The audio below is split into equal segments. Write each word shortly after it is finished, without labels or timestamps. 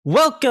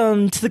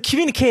Welcome to the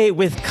Communicate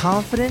with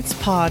Confidence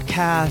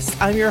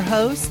podcast. I'm your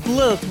host,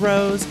 Lilith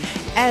Rose,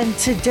 and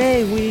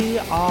today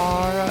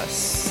I'm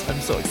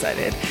so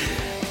excited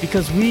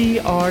because we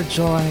are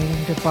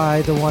joined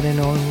by the one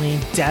and only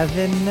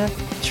Devin.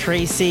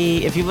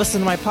 Tracy, if you listen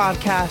to my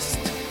podcast,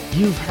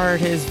 you've heard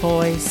his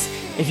voice.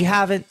 If you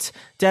haven't,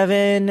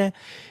 Devin,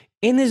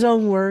 in his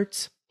own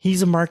words,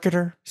 he's a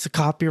marketer, he's a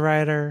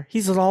copywriter,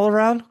 he's an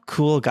all-around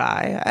cool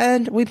guy,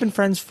 and we've been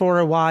friends for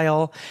a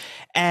while.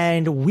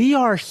 And we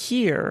are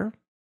here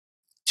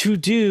to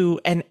do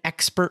an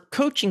expert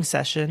coaching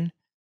session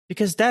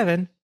because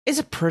Devin is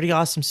a pretty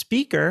awesome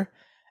speaker.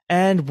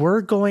 And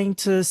we're going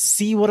to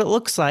see what it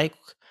looks like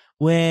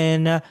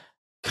when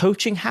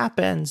coaching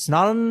happens,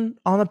 not on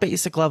a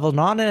basic level,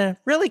 not on a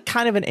really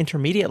kind of an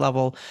intermediate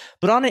level,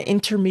 but on an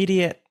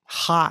intermediate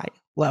high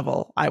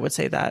level. I would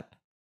say that.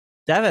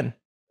 Devin,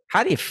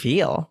 how do you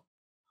feel?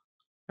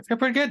 I feel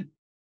pretty good.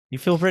 You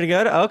feel pretty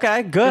good?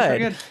 Okay,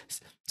 good.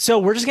 So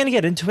we're just going to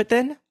get into it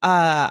then.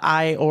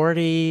 I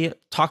already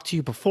talked to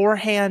you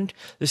beforehand.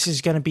 This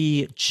is going to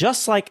be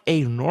just like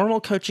a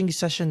normal coaching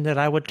session that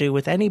I would do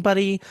with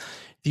anybody.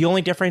 The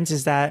only difference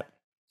is that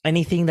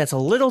anything that's a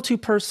little too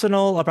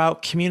personal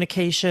about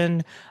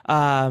communication,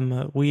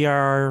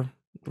 we're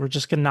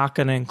just not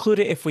going to include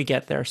it if we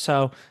get there.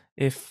 So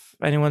if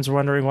anyone's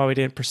wondering why we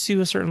didn't pursue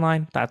a certain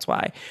line, that's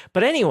why.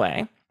 But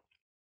anyway,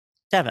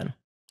 Devin.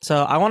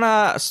 So I want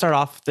to start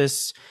off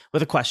this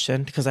with a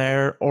question because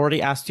I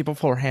already asked you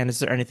beforehand, is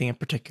there anything in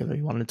particular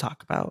you wanted to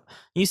talk about?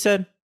 You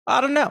said, I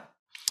don't know.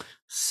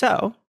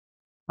 So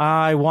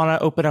I want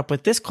to open up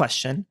with this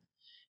question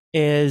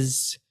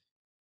is,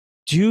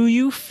 do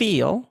you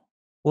feel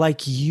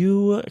like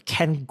you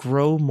can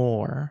grow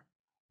more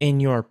in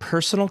your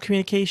personal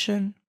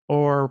communication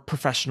or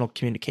professional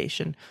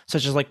communication,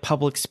 such as like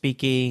public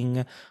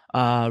speaking,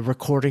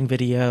 recording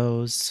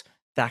videos,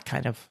 that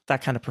kind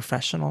of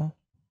professional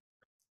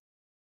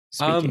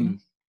speaking?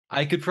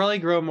 I could probably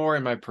grow more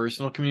in my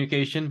personal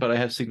communication, but I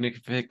have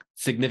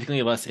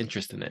significantly less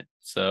interest in it.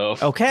 So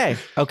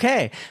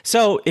okay.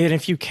 So, and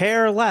if you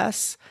care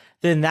less,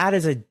 then that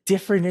is a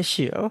different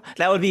issue.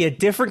 That would be a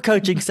different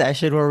coaching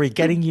session where we're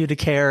getting you to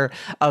care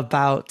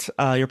about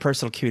your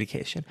personal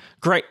communication.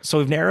 Great. So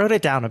we've narrowed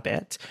it down a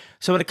bit.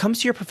 So when it comes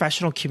to your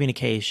professional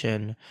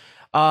communication,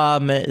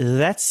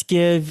 let's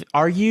give.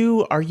 Are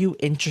you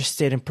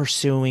interested in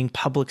pursuing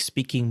public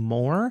speaking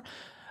more?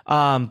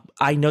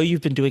 I know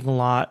you've been doing a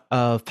lot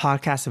of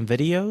podcasts and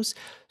videos.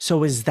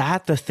 So is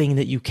that the thing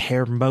that you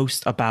care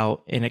most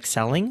about in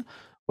excelling?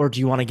 Or do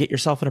you want to get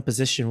yourself in a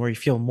position where you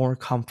feel more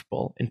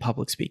comfortable in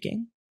public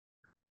speaking?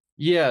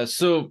 Yeah.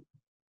 So,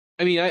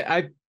 I mean,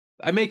 I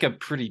make a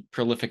pretty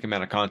prolific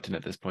amount of content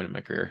at this point in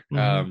my career.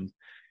 Mm-hmm.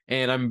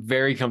 And I'm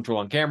very comfortable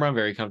on camera. I'm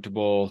very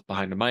comfortable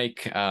behind a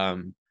mic. I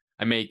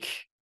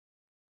make,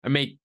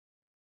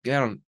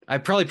 I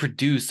probably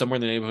produce somewhere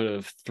in the neighborhood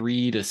of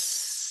 3 to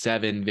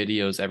 7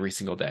 videos every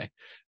single day.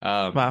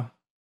 Wow.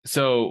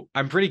 So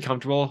I'm pretty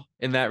comfortable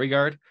in that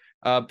regard.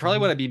 Probably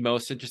Mm-hmm. what I'd be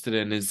most interested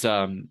in is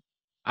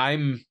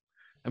I'm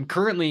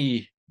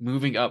currently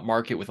moving up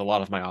market with a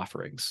lot of my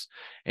offerings,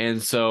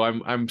 and so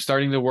I'm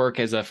starting to work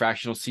as a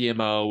fractional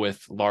CMO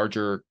with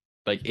larger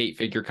like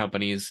 8-figure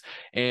companies.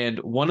 And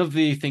one of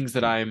the things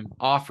that I'm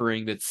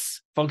offering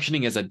that's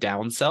functioning as a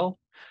downsell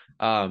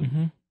um,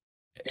 Mm-hmm.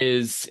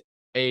 is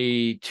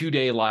a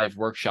 2-day live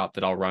workshop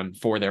that I'll run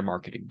for their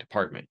marketing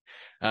department.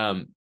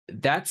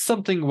 That's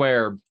something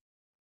where,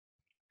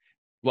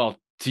 well,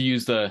 to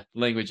use the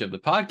language of the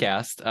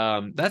podcast,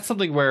 that's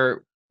probably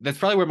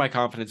where my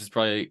confidence is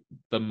probably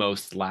the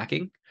most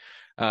lacking.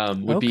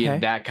 Would be in Okay.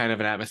 that kind of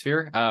an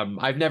atmosphere.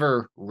 I've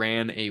never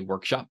ran a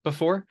workshop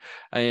before,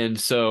 and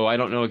so I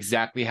don't know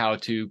exactly how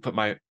to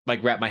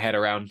wrap my head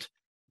around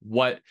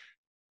what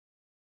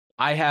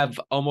I have.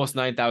 Almost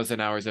 9,000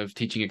 hours of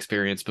teaching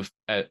experience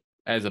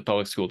as a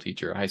public school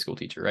teacher, a high school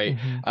teacher, right?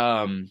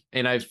 Mm-hmm.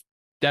 And I've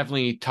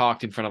definitely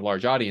talked in front of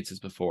large audiences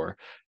before.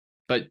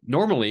 But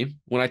normally,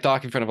 when I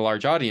talk in front of a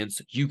large audience,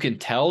 you can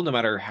tell, no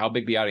matter how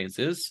big the audience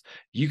is,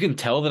 you can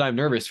tell that I'm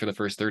nervous for the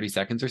first 30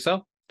 seconds or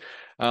so.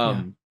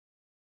 Yeah.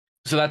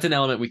 So that's an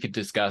element we could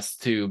discuss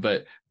too.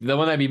 But the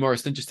one I'd be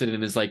most interested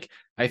in is like,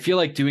 I feel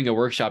like doing a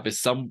workshop is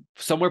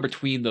somewhere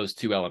between those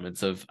two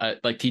elements of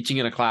like teaching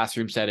in a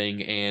classroom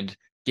setting and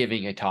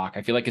giving a talk.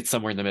 I feel like it's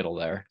somewhere in the middle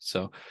there.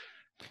 So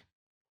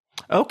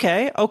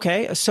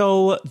Okay.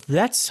 So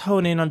let's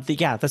hone in on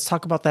let's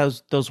talk about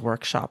those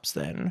workshops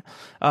then.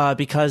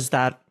 Because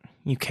that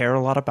you care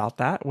a lot about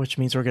that, which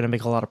means we're going to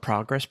make a lot of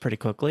progress pretty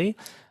quickly.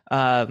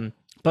 But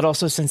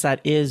also since that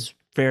is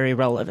very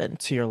relevant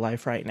to your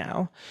life right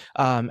now,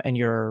 and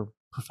your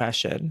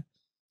profession.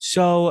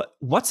 So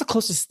what's the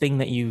closest thing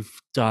that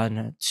you've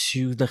done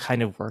to the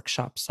kind of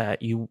workshops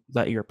that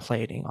you're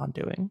planning on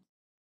doing?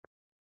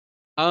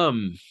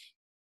 um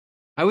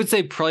I would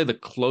say probably the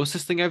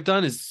closest thing I've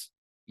done is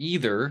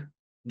either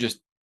just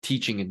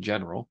teaching in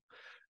general.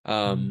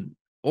 Mm-hmm.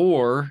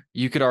 Or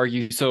you could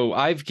argue, so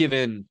I did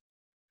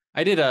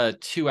a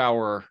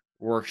 2-hour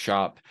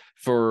workshop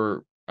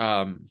for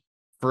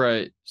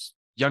a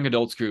young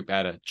adults group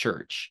at a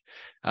church.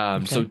 So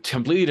Okay.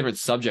 completely different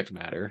subject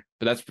matter,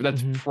 but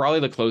that's Hmm. probably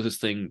the closest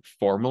thing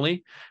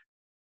formally.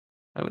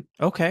 I would.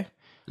 Okay.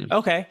 Yeah.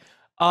 Okay.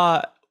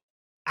 Uh,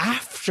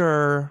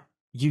 After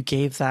you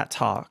gave that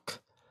talk,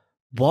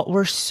 what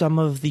were some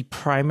of the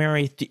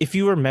primary, if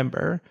you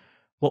remember,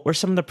 what were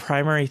some of the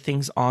primary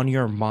things on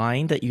your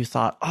mind that you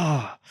thought,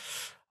 oh,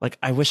 like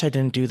I wish I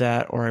didn't do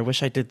that, or I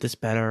wish I did this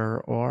better,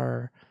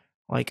 or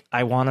like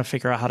I want to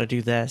figure out how to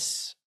do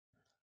this?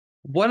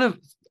 One of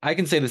I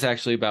can say this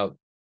actually about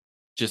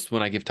just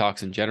when I give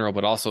talks in general,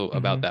 but also Hmm.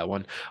 about that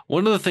one.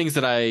 One of the things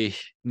that I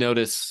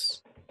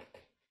notice,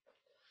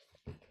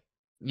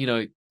 you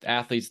know,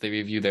 athletes, they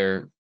review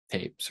their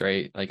tapes,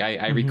 right? Like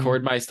I Hmm.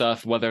 record my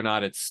stuff, whether or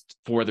not it's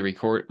for the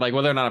record, like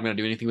whether or not I'm going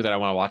to do anything with it, I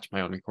want to watch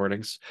my own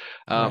recordings.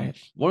 Right.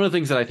 One of the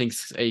things that I think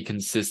is a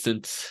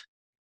consistent,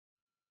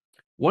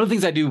 one of the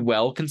things I do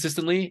well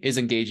consistently is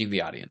engaging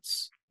the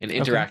audience and Okay.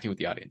 interacting with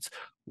the audience.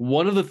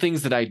 One of the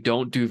things that I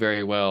don't do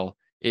very well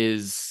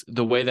is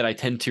the way that I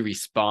tend to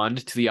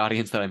respond to the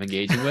audience that I'm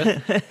engaging with.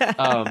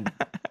 Um,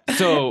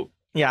 so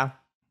Yeah.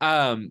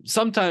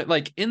 Sometimes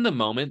like in the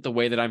moment, the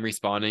way that I'm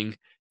responding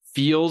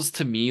feels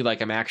to me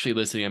like I'm actually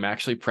listening, I'm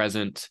actually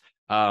present,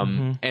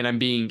 Hmm. and I'm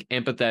being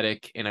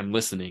empathetic and I'm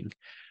listening.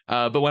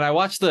 But when I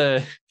watch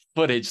the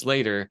footage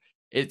later,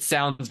 it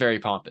sounds very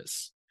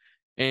pompous.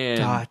 And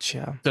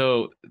Gotcha.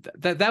 so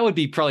that would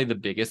be probably the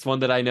biggest one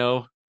that I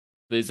know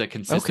is a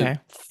consistent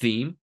Okay.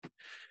 theme.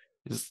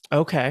 Is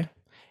Okay.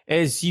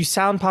 Is you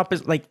sound pop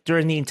is like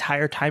during the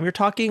entire time you're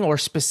talking, or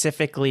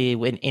specifically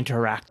when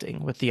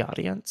interacting with the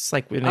audience,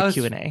 like in a uh,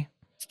 Q&A?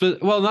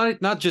 well,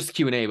 not just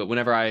Q&A, but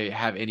whenever I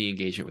have any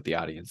engagement with the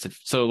audience.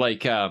 So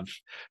like for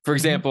Hmm.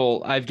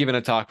 example, I've given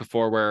a talk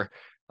before where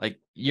like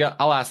yeah,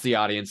 I'll ask the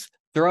audience,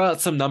 throw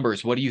out some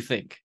numbers. What do you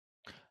think?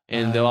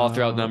 And they'll all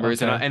throw out Oh,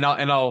 numbers,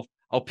 okay.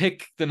 I'll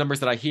pick the numbers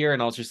that I hear,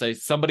 and I'll just say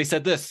somebody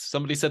said this,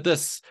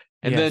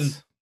 and then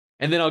Yes.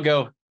 I'll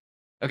go,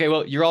 okay,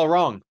 well you're all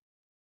wrong,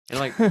 and I'm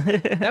like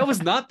that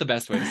was not the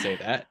best way to say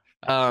that.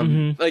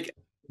 Hmm. Like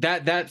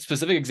that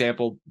specific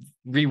example,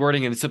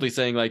 rewording and simply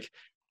saying like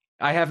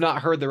I have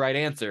not heard the right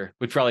answer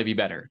would probably be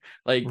better.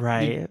 Like and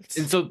Right.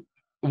 so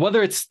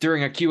whether it's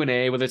during a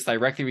Q&A, whether it's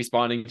directly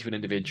responding to an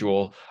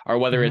individual, or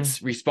whether Hmm.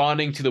 it's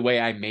responding to the way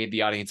I made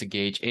the audience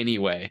engage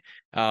anyway,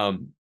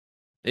 um,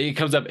 it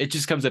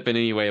just comes up in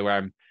any way where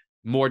I'm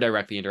more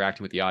directly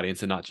interacting with the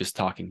audience and not just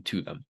talking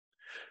to them.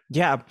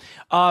 Yeah.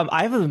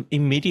 I have an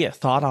immediate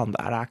thought on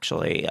that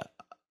actually.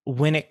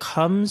 When it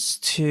comes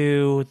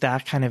to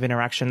that kind of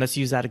interaction, let's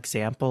use that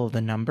example of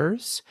the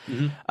numbers.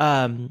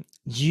 Mm-hmm.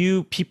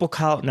 You people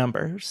call out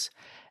numbers,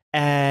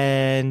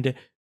 and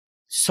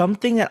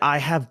something that I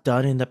have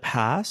done in the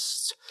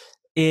past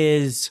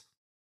is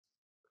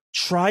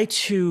try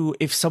to,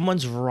 if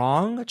someone's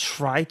wrong,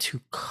 try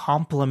to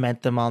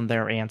compliment them on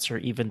their answer,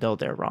 even though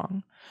they're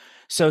wrong.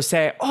 So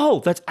say, oh,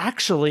 that's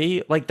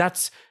actually like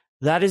that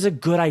is a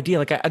good idea.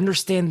 Like I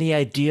understand the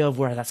idea of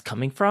where that's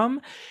coming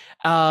from.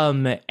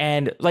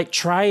 And like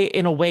try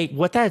in a way,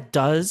 what that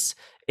does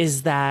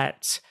is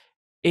that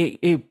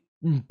it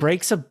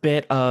breaks a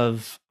bit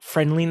of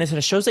friendliness and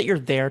it shows that you're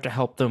there to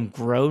help them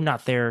grow,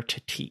 not there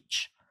to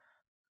teach.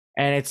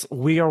 And it's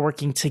we are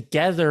working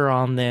together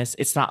on this.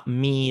 It's not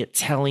me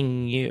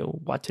telling you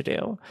what to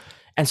do.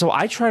 And so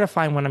I try to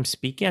find when I'm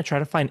speaking, I try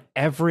to find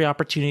every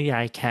opportunity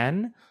I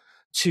can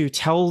to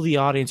tell the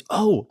audience,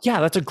 oh, yeah,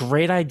 that's a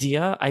great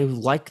idea. I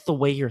like the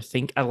way you're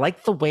thinking. I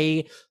like the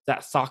way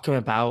that thought came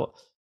about.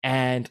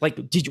 And like,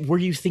 were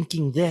you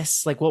thinking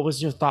this? Like, what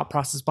was your thought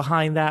process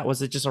behind that?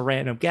 Was it just a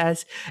random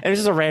guess? And it's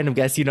just a random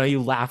guess,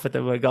 you laugh at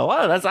them and go,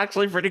 oh, that's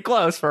actually pretty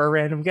close for a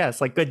random guess.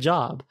 Like, good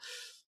job.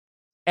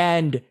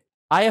 And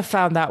I have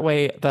found that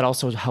way that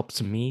also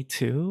helps me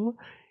too,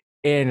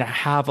 and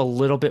have a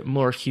little bit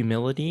more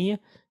humility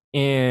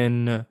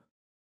in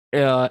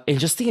in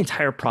just the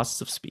entire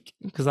process of speaking.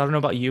 Because I don't know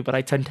about you, but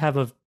I tend to have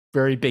a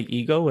very big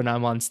ego when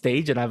I'm on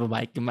stage and I have a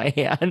mic in my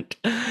hand.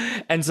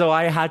 And so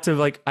I have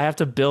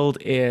to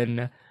build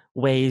in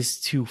ways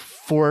to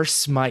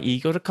force my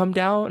ego to come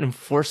down and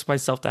force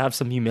myself to have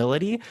some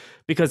humility,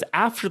 because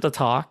after the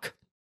talk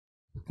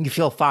you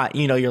feel fine.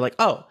 You're like,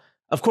 oh,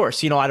 of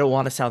course, I don't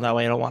want to sound that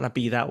way. I don't want to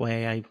be that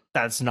way.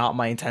 That's not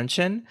my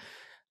intention.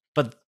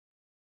 But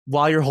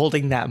while you're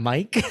holding that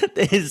mic,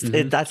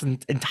 Mm-hmm. that's an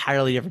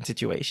entirely different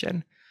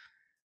situation.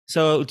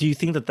 So, do you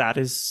think that that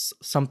is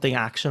something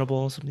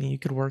actionable, something you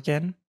could work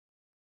in?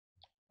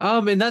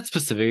 In that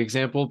specific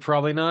example,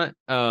 probably not.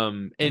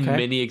 In Okay.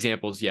 many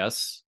examples,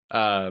 yes.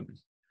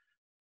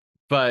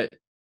 But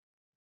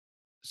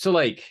so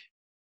like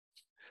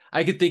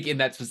I could think in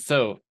that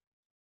so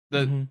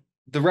the Hmm.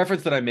 the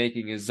reference that I'm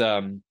making is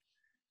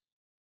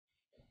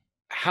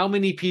how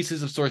many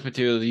pieces of source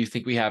material do you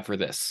think we have for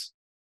this?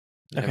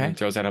 Everyone Okay.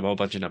 throws out a whole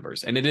bunch of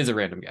numbers, and it is a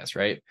random guess,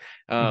 right?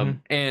 Hmm.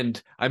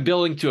 And I'm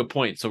building to a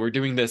point, so we're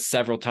doing this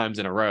several times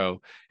in a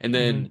row, and Hmm.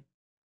 then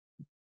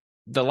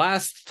the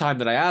last time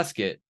that I ask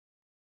it,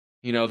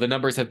 the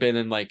numbers have been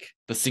in like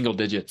the single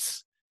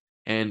digits,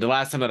 And the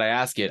last time that I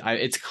ask it,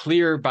 it's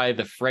clear by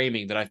the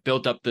framing that I've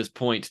built up this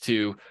point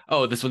to,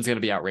 oh, this one's going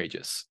to be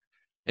outrageous.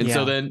 And so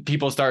Yeah. then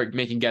people start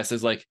making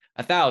guesses like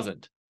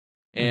 1,000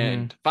 Mm-hmm.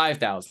 and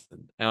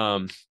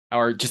 5,000,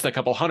 or just a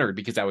couple hundred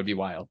because that would be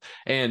wild.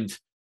 And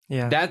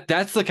Yeah.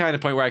 that's the kind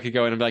of point where I could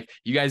go and I'm like,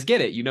 you guys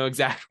get it. You know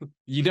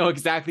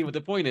exactly what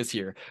the point is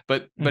here.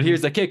 But Mm-hmm.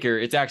 here's the kicker.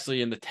 It's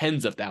actually in the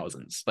tens of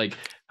thousands.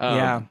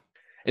 Yeah.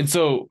 And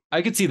so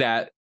I could see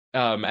that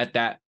at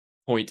that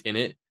point in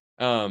it.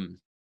 Um,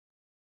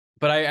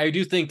 but I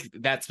do think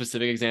that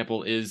specific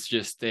example is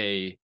just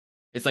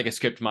it's like a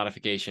script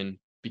modification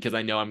because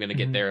I know I'm going to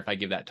get Mm-hmm. there if I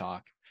give that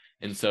talk.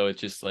 And so it's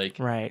just like,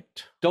 Right.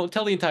 don't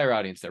tell the entire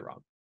audience they're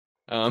wrong.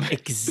 Um,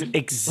 like,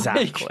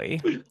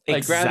 Exactly.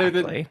 rather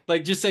than Exactly.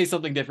 like just say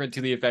something different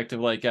to the effect of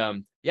like, yeah,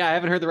 I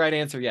haven't heard the right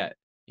answer yet,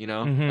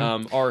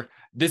 Mm-hmm. or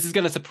this is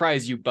going to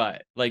surprise you,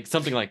 but like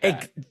something like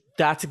that.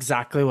 That's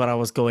exactly what I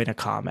was going to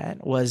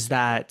comment, was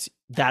that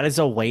that is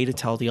a way to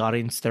tell the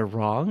audience they're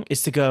wrong,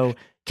 is to go,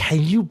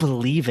 can you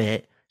believe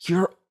it?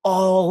 You're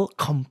all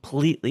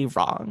completely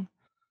wrong.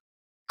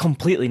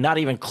 Completely, not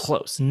even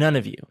close. None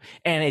of you.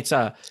 And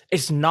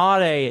it's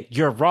not a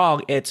you're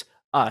wrong, it's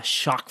a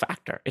shock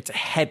factor. It's a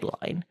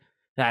headline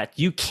that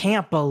you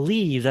can't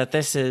believe that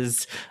this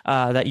is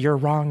that you're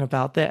wrong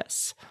about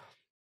this.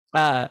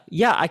 Yeah,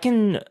 I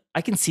can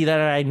see that.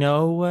 I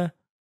know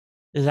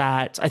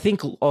that. I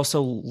think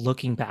also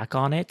looking back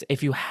on it,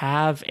 if you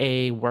have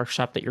a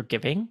workshop that you're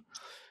giving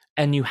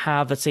and you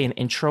have, let's say, an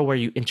intro where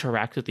you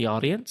interact with the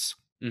audience,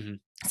 Mm-hmm.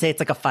 say it's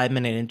like a 5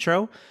 minute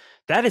intro,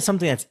 that is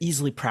something that's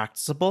easily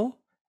practicable.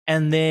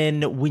 And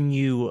then when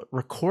you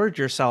record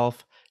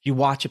yourself, you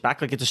watch it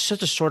back. Like it's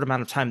such a short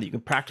amount of time that you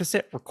can practice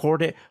it,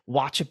 record it,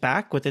 watch it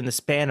back within the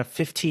span of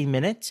 15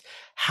 minutes,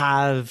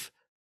 have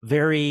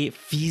very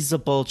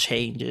feasible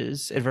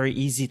changes and very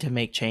easy to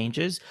make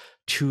changes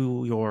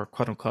to your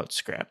quote unquote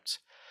script.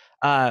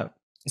 Uh,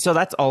 so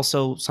that's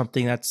also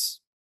something that's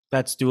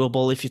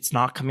doable. If it's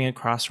not coming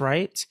across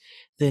right,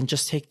 then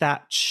just take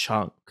that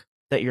chunk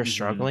that you're Mm-hmm.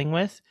 struggling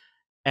with,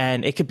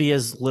 and it could be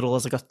as little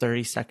as like a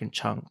 30-second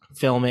chunk.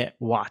 Film it,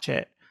 watch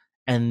it,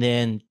 and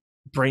then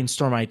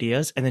brainstorm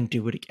ideas and then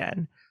do it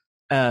again.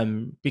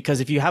 Because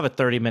if you have a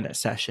 30-minute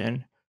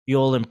session,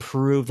 you'll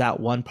improve that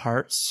one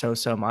part so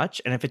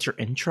much. And if it's your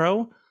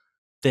intro,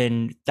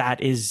 then that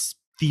is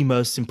the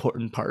most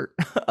important part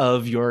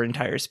of your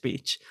entire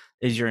speech,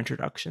 is your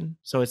introduction.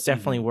 So it's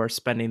definitely Mm-hmm. worth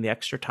spending the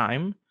extra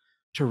time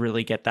to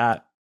really get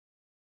that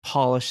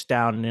polished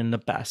down in the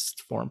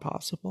best form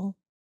possible.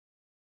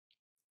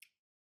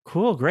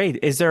 Cool, great.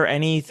 Is there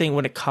anything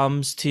when it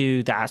comes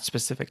to that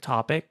specific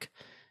topic?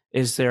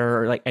 Is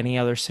there like any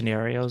other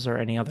scenarios or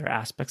any other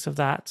aspects of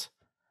that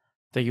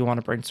that you want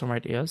to brainstorm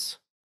ideas?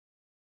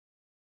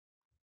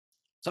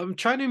 So I'm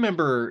trying to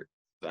remember.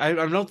 I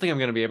don't think I'm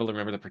going to be able to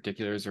remember the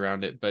particulars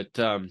around it, but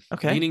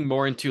Okay. leaning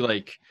more into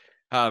like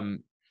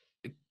um,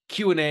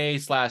 Q&A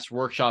slash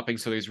workshopping,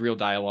 so there's real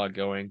dialogue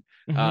going.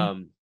 Mm-hmm.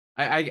 Um,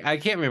 I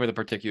can't remember the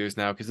particulars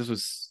now because this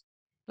was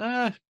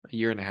a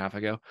year and a half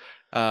ago.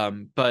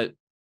 But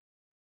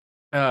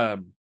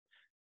um,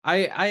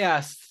 I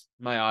asked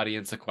my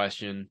audience a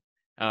question,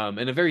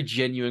 and a very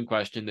genuine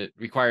question that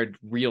required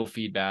real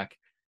feedback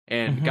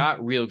and Mm-hmm.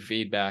 got real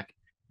feedback.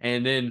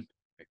 And then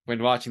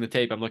when watching the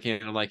tape, I'm looking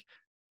at it, I'm like,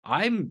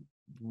 I'm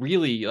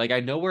really like I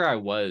know where I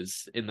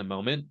was in the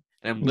moment,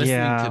 and I'm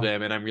listening to Yeah.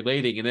 them and I'm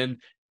relating,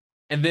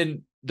 and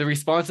then the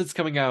response that's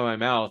coming out of my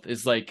mouth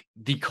is like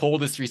the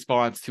coldest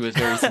response to a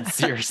very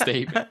sincere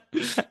statement,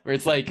 where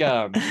it's like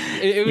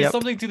it was Yep.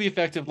 something to the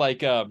effect of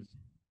like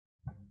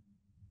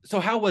so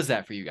how was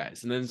that for you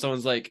guys? And then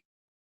someone's like,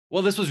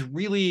 well, this was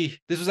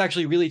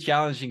actually really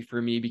challenging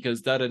for me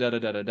because da da da da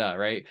da da da,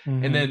 right?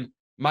 And Mm-hmm. then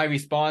my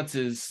response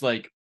is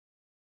like,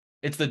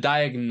 it's the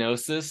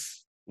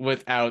diagnosis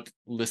without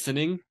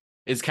listening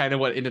is kind of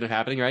what ended up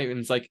happening, right? And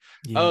it's like,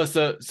 Yeah. oh,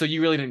 so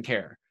you really didn't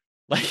care.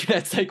 Like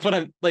that's like what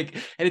I'm like,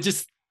 and it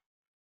just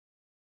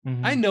I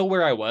Mm-hmm. know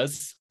where I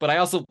was, but I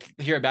also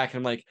hear it back and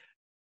I'm like,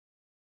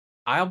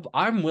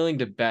 I'm willing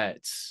to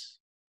bet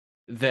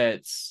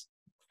that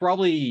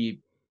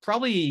probably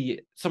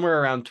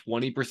somewhere around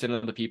 20%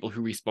 of the people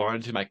who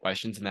responded to my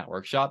questions in that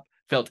workshop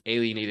felt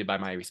alienated by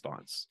my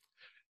response.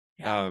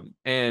 Yeah.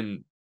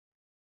 And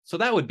so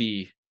that would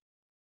be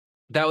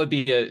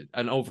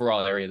an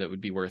overall area that would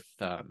be worth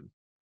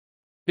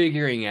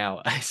figuring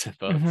out, I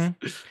suppose.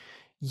 Mm-hmm.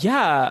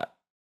 Yeah.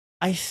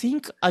 I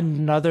think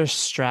another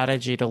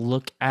strategy to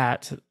look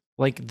at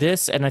like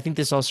this, and I think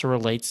this also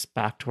relates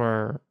back to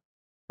our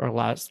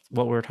last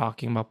what we were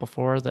talking about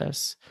before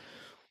this.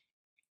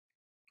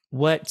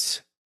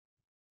 What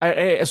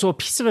so a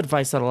piece of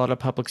advice that a lot of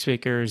public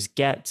speakers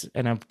get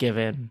and have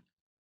given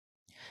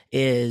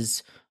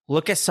is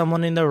look at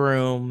someone in the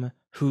room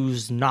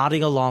who's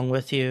nodding along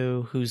with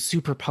you, who's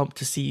super pumped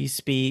to see you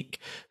speak,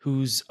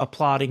 who's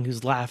applauding,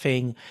 who's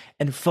laughing,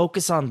 and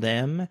focus on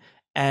them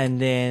and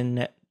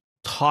then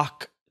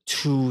talk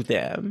to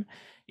them.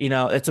 You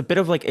know, it's a bit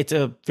of like it's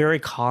a very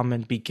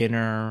common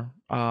beginner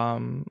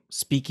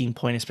speaking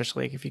point,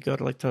 especially like if you go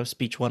to like the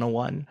speech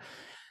 101.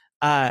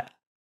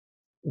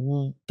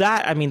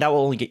 that, I mean, that will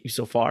only get you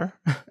so far.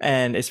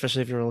 And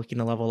especially if you're looking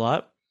to level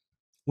up.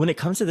 When it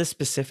comes to this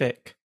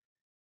specific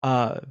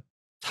uh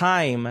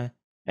time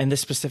and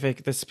this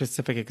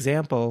specific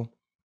example,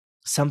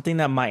 something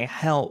that might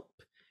help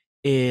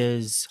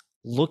is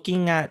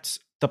looking at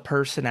the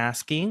person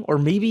asking, or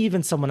maybe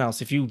even someone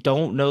else. If you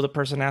don't know the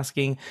person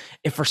asking,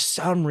 if for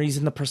some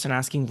reason the person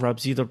asking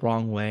rubs you the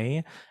wrong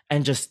way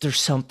and just there's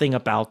something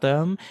about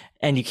them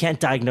and you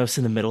can't diagnose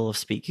in the middle of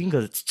speaking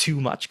because it's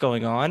too much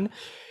going on,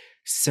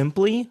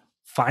 simply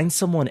find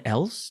someone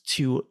else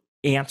to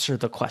answer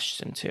the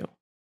question to.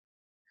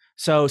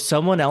 So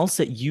someone else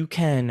that you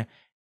can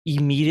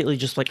immediately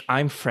just like,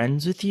 I'm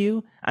friends with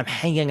you, I'm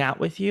hanging out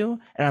with you,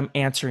 and I'm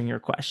answering your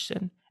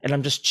question, and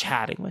I'm just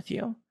chatting with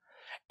you.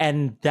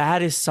 And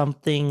that is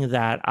something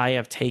that I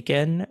have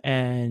taken,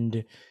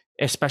 and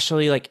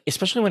especially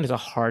when it's a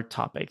hard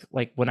topic,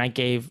 like when I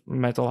gave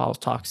mental health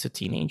talks to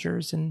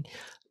teenagers and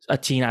a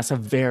teen asks a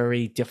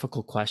very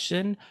difficult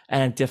question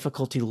and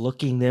difficulty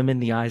looking them in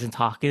the eyes and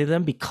talking to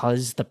them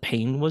because the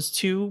pain was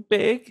too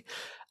big,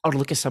 I would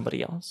look at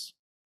somebody else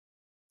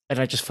and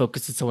I just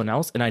focus on someone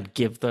else and I'd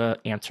give the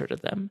answer to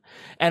them.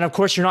 And of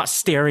course, you're not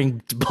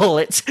staring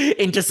bullets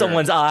into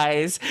someone's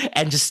eyes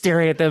and just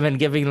staring at them and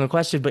giving them a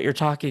question, but you're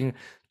talking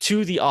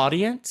to the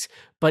audience.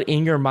 But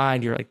in your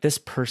mind, you're like, this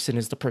person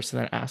is the person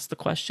that asked the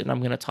question. I'm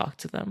going to talk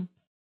to them.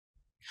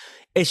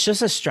 It's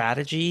just a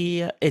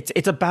strategy.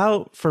 It's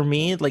about, for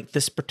me, like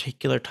this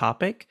particular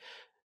topic,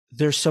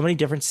 there's so many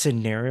different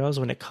scenarios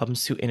when it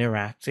comes to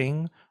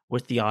interacting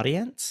with the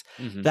audience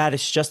that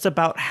it's just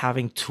about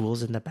having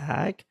tools in the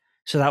bag.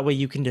 So that way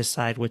you can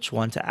decide which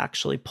one to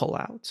actually pull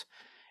out.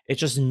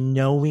 It's just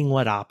knowing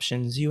what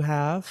options you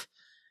have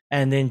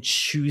and then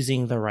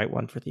choosing the right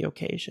one for the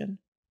occasion.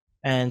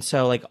 And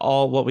so like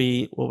all what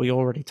we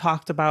already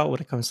talked about when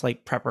it comes to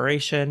like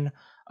preparation,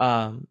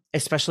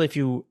 especially if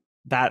you,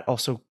 that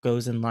also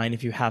goes in line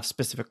if you have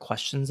specific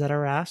questions that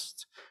are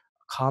asked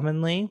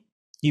commonly,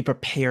 you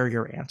prepare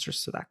your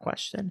answers to that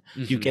question.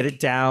 You get it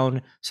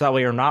down so that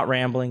way you're not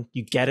rambling,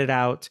 you get it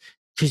out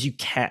because you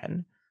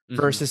can.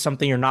 Versus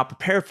something you're not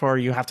prepared for,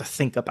 you have to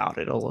think about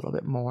it a little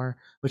bit more,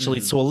 which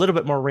leads to a little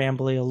bit more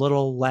rambly, a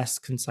little less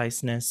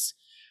conciseness.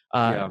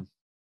 But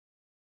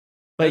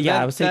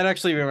I would say that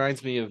actually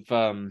reminds me of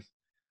I'm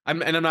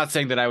not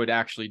saying that I would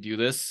actually do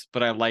this,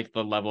 but I like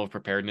the level of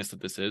preparedness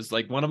that this is.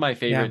 Like one of my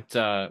favorite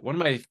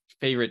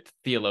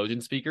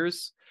theologian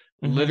speakers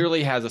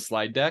literally has a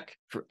slide deck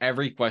for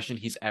every question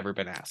he's ever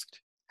been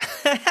asked.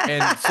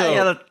 And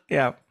so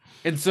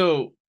and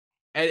so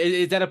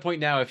it's at a point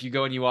now, if you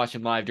go and you watch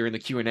him live during the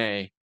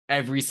Q&A,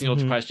 every single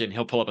question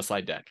he'll pull up a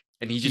slide deck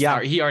and he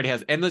already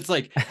has, and it's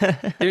like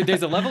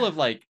there's a level of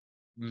like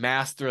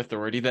master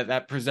authority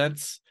that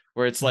presents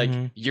where it's like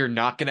you're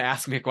not going to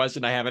ask me a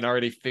question I haven't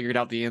already figured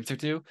out the answer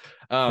to.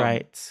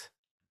 Right.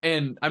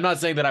 And I'm not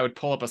saying that I would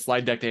pull up a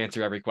slide deck to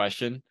answer every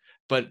question,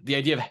 but the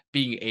idea of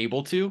being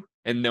able to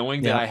and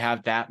knowing that I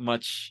have that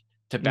much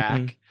to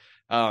back,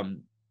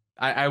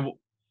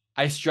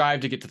 I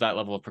strive to get to that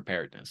level of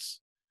preparedness.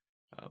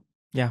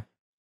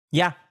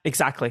 Yeah,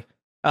 exactly.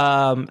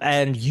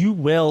 And it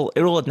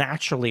will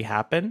naturally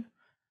happen.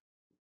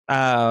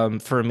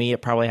 For me,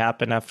 it probably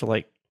happened after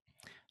like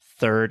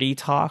 30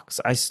 talks.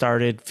 I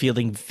started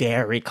feeling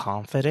very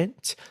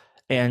confident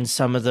in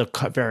some of the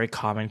very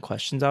common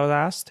questions I was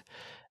asked.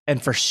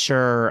 And for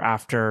sure,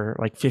 after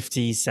like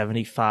 50,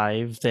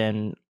 75,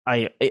 then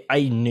I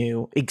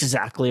knew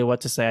exactly what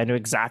to say. I knew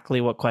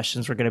exactly what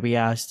questions were going to be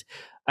asked.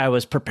 I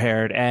was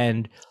prepared.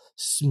 And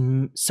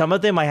some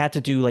of them I had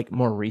to do like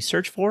more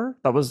research for.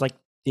 That was like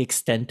the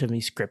extent of me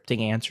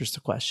scripting answers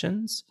to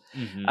questions.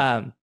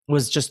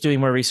 Was just doing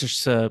more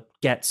research to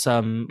get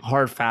some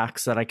hard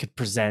facts that I could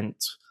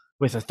present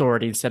with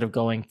authority instead of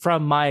going,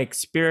 from my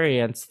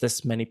experience,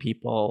 this many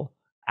people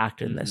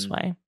act in this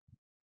way.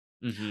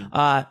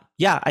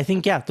 I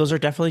think those are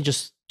definitely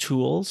just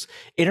tools.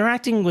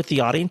 Interacting with the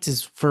audience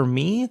is, for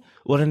me,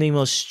 one of the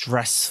most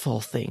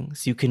stressful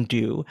things you can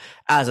do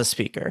as a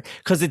speaker,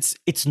 because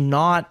it's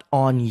not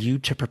on you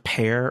to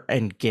prepare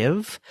and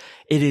give.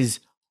 It is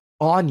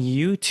on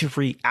you to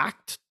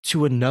react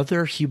to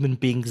another human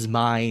being's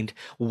mind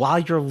while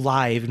you're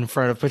live in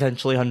front of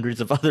potentially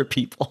hundreds of other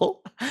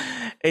people.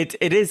 It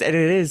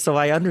is. So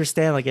I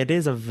understand, like, it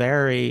is a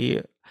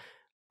very,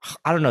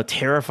 I don't know,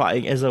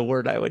 terrifying is a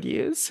word I would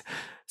use,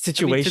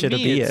 situation to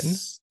be in.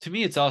 To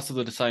me, it's also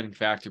the deciding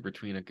factor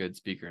between a good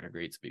speaker and a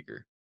great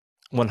speaker.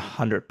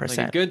 100%.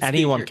 Like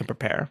anyone can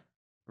prepare.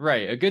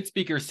 Right. A good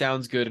speaker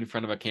sounds good in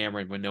front of a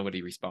camera when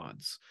nobody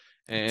responds.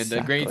 And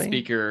a great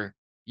speaker,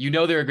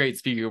 they're a great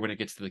speaker when it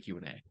gets to the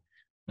Q&A.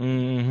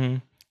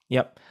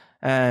 Yep.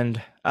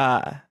 And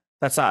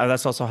that's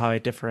also how I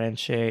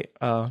differentiate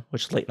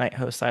which late night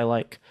hosts I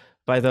like,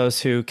 by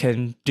those who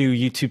can do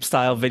YouTube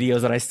style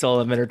videos that I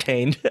still am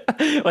entertained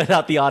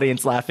without the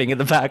audience laughing in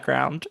the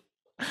background.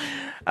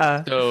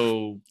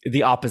 So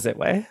the opposite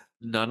way.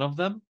 None of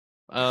them.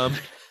 That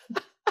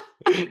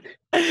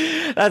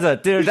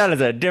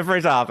is a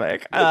different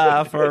topic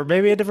for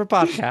maybe a different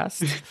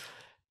podcast.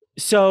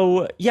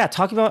 So yeah,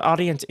 talking about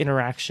audience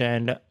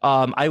interaction,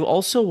 I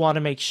also want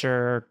to make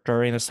sure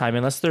during this time,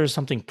 unless there's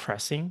something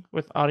pressing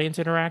with audience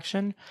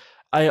interaction,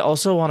 I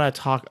also want to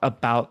talk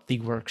about the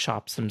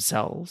workshops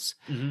themselves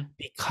Hmm.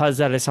 because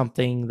that is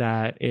something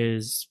that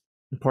is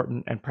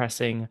important and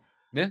pressing.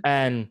 Yeah.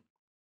 And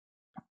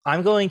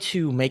I'm going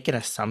to make an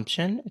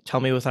assumption, tell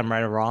me if I'm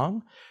right or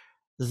wrong,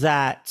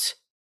 that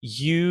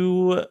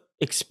you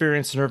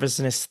experience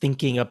nervousness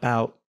thinking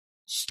about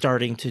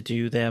starting to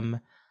do them.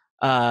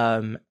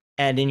 Um,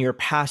 and in your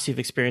past, you've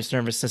experienced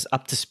nervousness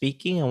up to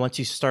speaking. And once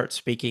you start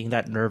speaking,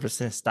 that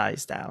nervousness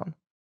dies down.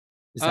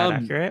 Is that Um,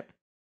 accurate?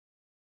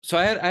 so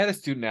I had a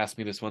student ask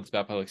me this once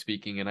about public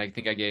speaking, and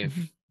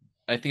Mm-hmm.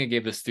 I think I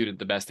gave the student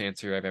the best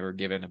answer I've ever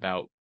given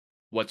about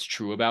what's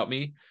true about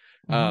me.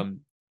 Mm-hmm.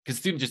 Because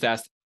the student just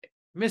asked,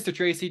 Mr.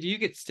 Tracy, do you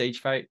get stage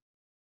fright?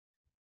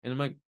 And I'm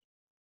like,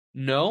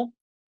 no,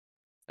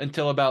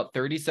 until about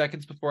 30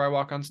 seconds before I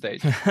walk on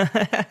stage.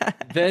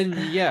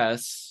 Then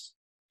yes,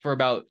 for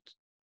about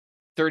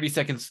 30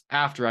 seconds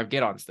after I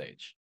get on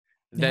stage.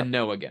 Then Yep.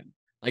 no again.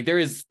 Like there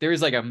is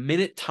like a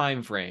minute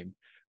time frame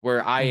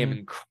where I am Mm-hmm.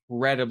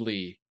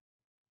 incredibly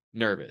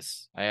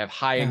nervous. I have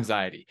high Yeah.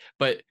 anxiety,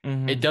 but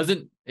Mm-hmm. it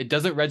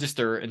doesn't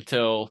register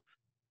until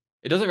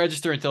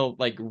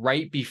like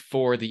right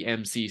before the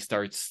MC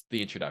starts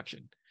the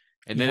introduction.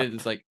 And then Yep.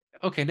 it's like,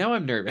 okay, now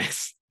I'm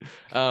nervous.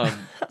 I'm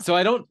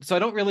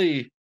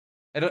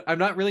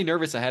not really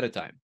nervous ahead of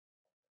time.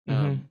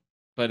 Mm-hmm.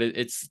 But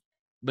it's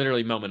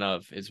literally moment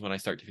of is when I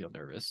start to feel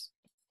nervous.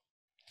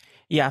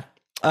 Yeah.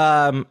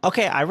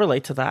 Okay, I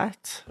relate to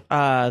that.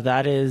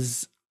 That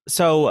is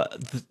so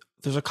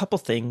there's a couple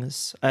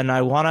things, and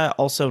I want to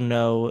also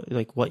know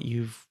like what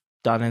you've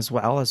done as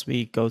well as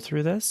we go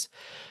through this.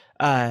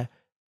 Uh,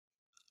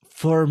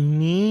 for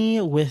me,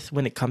 with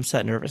when it comes to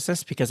that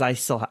nervousness, because I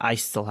still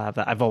have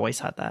that. I've always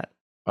had that.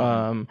 Mm-hmm.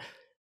 Um,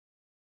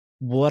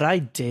 what I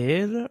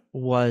did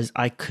was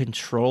I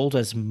controlled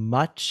as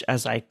much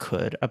as I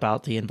could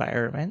about the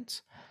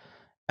environment.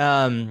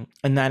 And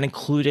that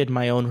included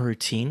my own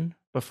routine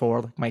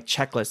before, like my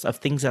checklist of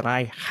things that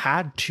I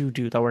had to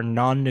do that were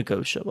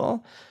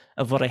non-negotiable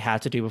of what I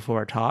had to do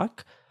before a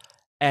talk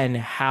and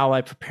how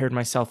I prepared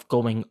myself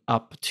going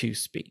up to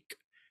speak.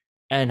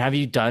 And have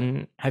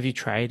you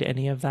tried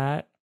any of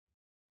that?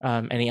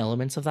 Any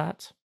elements of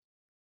that?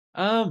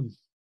 Um,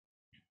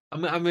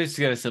 I'm just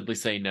gonna simply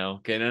say no.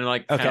 Okay, and I'm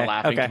like kind of Okay,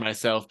 laughing to okay.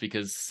 myself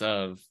because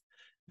of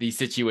the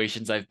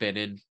situations I've been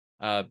in.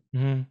 Uh,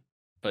 Mhm.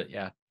 but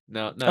yeah,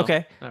 no,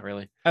 Okay. not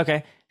really.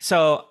 Okay.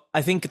 So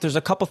I think there's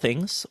a couple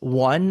things.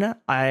 One,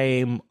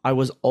 I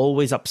was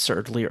always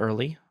absurdly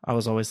early. I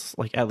was always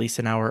like at least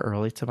an hour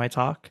early to my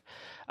talk.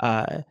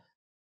 Uh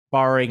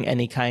barring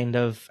any kind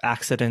of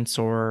accidents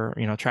or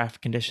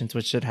traffic conditions,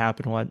 which did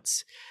happen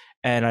once.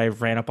 And I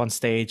ran up on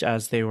stage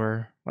as they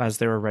were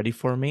ready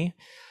for me.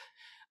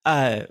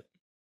 Uh,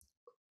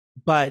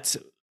 but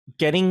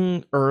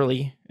getting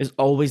early is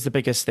always the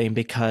biggest thing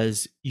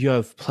because you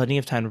have plenty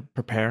of time to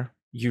prepare.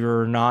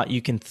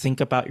 You can think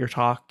about your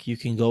talk, you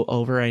can go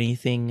over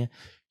anything,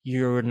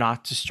 you're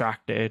not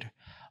distracted.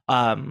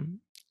 Um,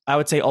 I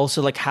would say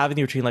also like having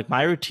the routine, like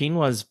my routine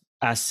was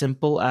as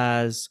simple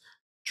as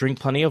drink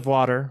plenty of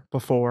water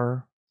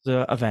before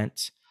the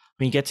event.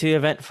 When you get to the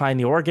event, find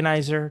the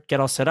organizer, get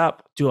all set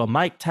up, do a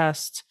mic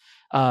test,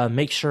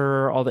 make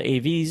sure all the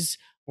AVs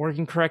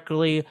working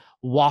correctly,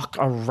 walk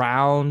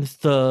around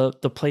the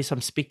place I'm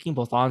speaking,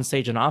 both on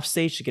stage and off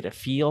stage, to get a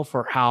feel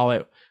for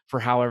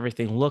how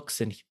everything looks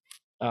and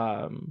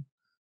um,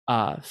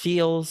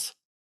 feels,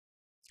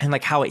 and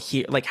like how it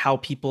hear like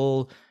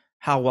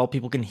how well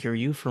people can hear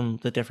you from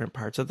the different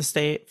parts of the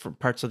state, from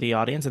parts of the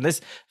audience, and this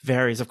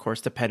varies, of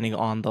course, depending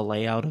on the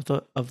layout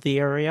of the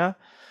area.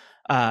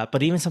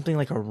 But even something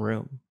like a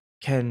room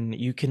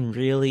you can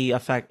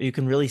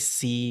really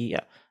see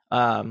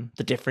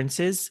the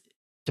differences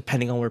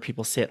depending on where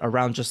people sit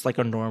around just like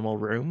a normal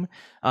room.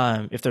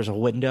 If there's a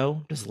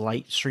window, does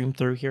light stream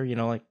through here?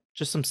 Like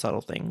just some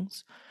subtle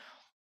things.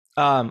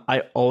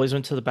 I always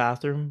went to the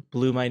bathroom,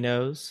 blew my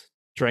nose,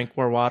 drank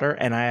more water,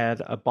 and I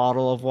had a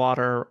bottle of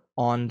water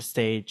on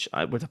stage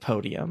with a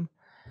podium.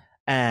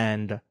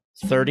 And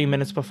 30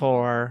 minutes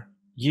before,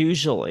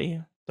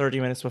 usually 30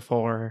 minutes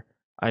before,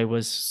 I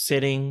was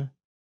sitting,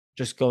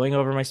 just going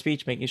over my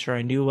speech, making sure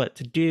I knew what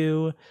to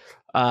do,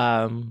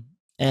 um,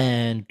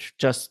 and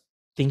just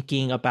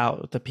thinking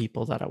about the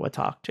people that I would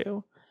talk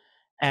to.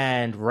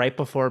 And right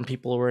before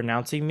people were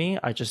announcing me,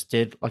 I just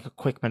did like a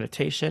quick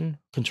meditation,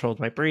 controlled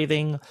my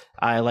breathing.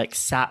 I like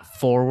sat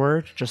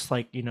forward, just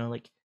like,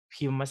 like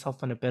keeping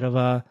myself in a bit of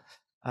a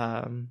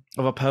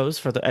pose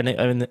for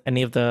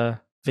any of the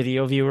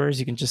video viewers.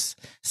 You can just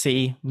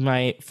see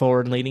my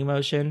forward leaning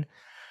motion.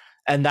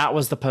 And that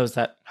was the pose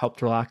that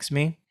helped relax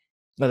me.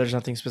 But there's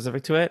nothing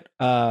specific to it.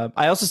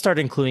 I also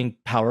started including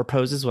power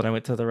poses when I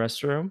went to the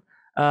restroom.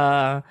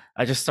 I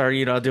just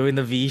started, doing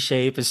the V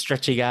shape and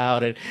stretching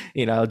out and,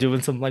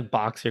 doing some like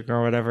boxing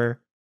or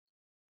whatever.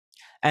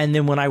 And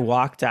then when I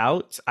walked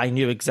out, I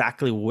knew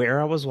exactly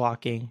where I was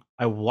walking.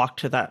 I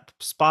walked to that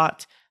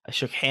spot. I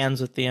shook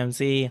hands with the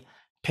MC,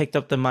 picked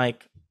up the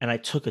mic, and I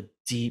took a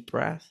deep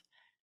breath,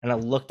 and I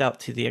looked out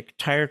to the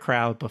entire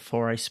crowd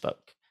before I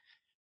spoke.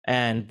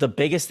 And the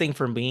biggest thing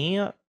for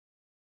me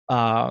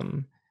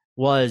um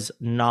was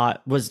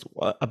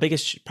a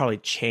biggest probably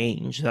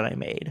change that I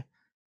made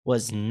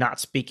was not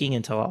speaking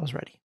until I was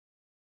ready.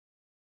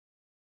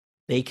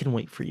 They can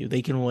wait for you.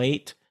 They can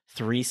wait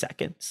 3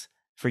 seconds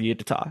for you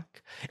to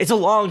talk. It's a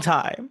long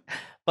time,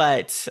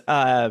 but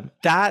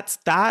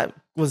that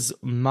was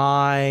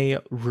my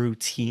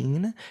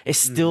routine. It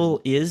Mm-hmm.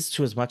 still is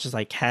to as much as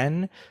I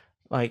can.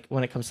 Like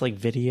when it comes to like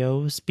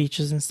video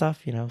speeches and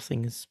stuff,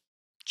 things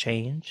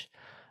change.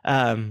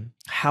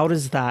 How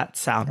does that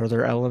sound? Are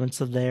there elements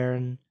of there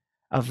and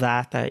of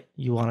that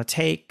you want to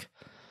take?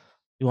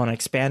 You want to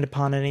expand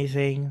upon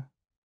anything?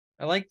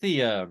 I like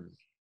the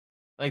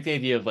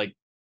idea of like,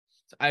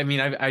 I mean,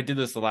 I did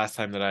this the last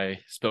time that I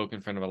spoke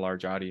in front of a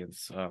large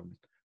audience,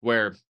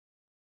 where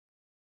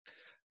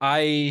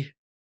I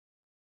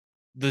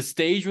the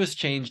stage was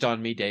changed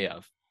on me day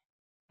of.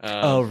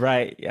 Oh, Um,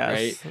 right. right.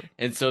 Yes.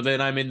 And so then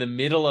I'm in the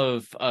middle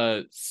of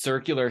a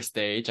circular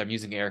stage. I'm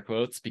using air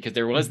quotes because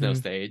there was no Mm-hmm.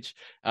 stage.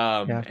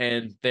 Yeah.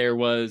 And there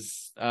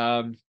was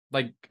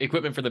like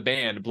equipment for the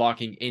band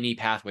blocking any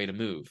pathway to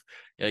move.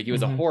 Like it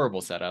was a Mm-hmm.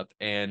 horrible setup,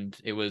 and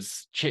it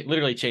was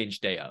literally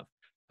changed day of.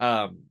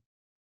 Um,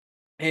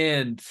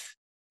 and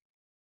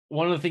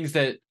one of the things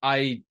that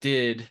I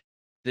did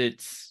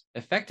that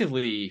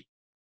effectively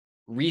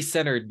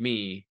recentered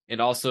me and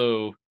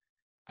also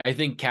I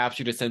think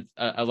captured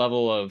a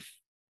level of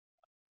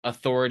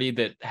authority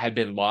that had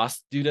been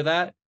lost due to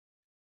that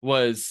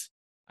was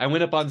I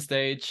went up on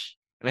stage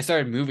and I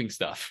started moving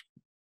stuff.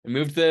 I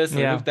moved this and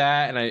I Yeah. moved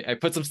that and I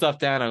put some stuff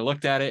down. I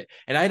looked at it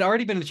and I had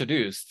already been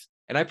introduced.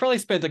 And I probably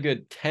spent a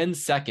good 10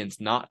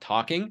 seconds not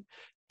talking Yeah.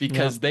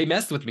 because they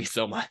messed with me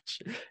so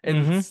much. And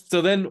Mm-hmm.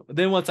 so then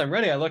once I'm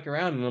ready, I look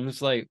around and I'm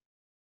just like,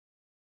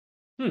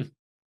 hmm,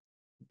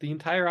 the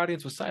entire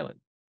audience was silent.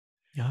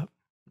 Yep.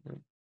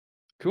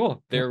 Cool. Yep.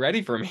 They're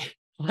ready for me.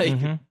 Like,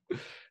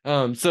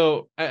 Mm-hmm.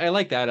 so I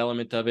like that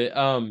element of it.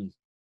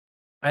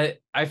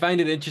 I find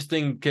it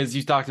interesting because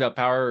you talked about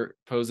power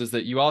poses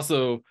that you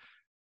also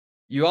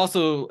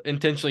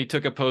intentionally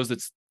took a pose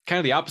that's kind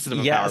of the opposite of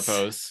a power Yes.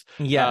 pose.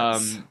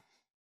 Yes.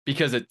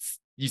 Because it's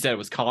you said it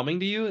was calming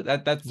to you.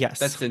 Yes.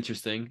 That's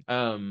interesting.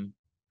 I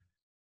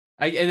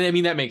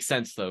mean that makes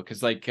sense though,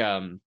 because like I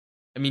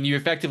mean you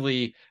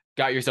effectively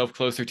got yourself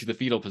closer to the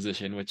fetal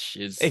position, which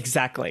is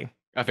Exactly.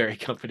 a very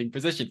comforting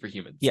position for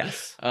humans.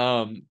 Yes.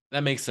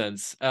 That makes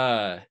sense.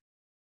 I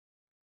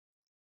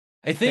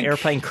The think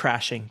airplane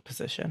crashing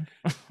position.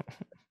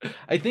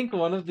 I think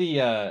one of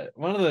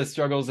the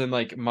struggles in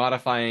like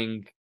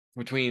modifying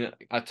between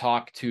a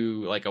talk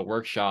to like a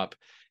workshop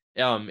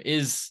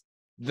is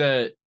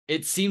the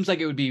it seems like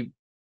it would be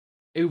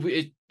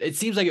it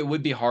seems like it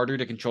would be harder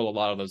to control a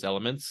lot of those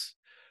elements.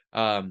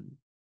 Um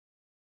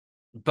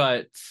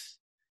but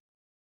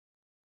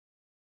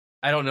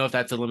I don't know if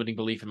that's a limiting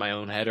belief in my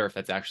own head or if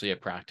that's actually a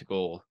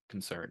practical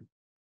concern.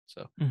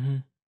 So Mm-hmm.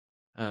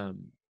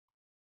 um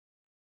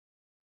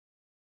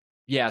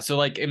yeah, so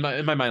like in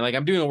my mind, like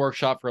I'm doing a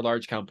workshop for a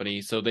large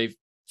company, so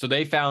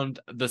they found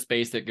the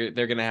space that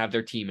they're going to have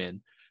their team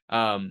in.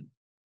 Um,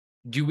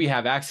 do we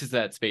have access to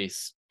that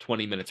space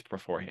 20 minutes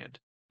beforehand?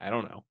 I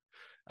don't know.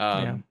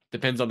 Yeah.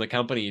 Depends on the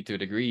company to a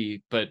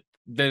degree, but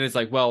then it's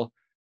like, well,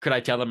 could I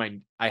tell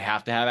them I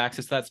have to have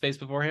access to that space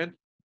beforehand?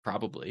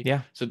 Probably.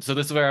 Yeah. So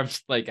this is where I'm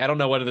like, I don't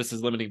know whether this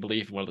is limiting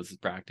belief and whether this is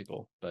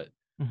practical, but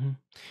Mm-hmm.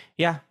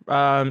 Yeah.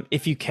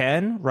 If you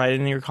can, write it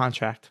in your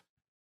contract.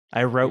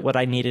 I wrote yeah. what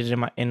I needed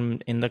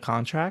in the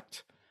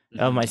contract of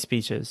Mm-hmm. my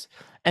speeches.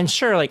 And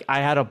sure, like I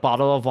had a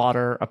bottle of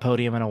water, a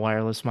podium, and a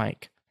wireless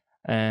mic.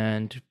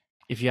 And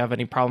if you have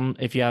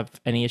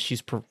any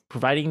issues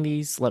providing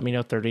these, let me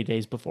know 30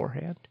 days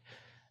beforehand.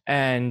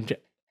 And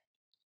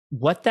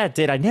what that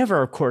did, I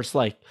never, of course,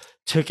 like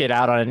took it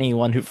out on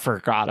anyone who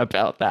forgot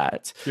about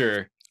that.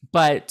 Sure.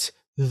 But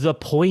the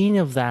point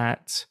of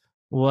that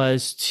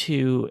was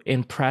to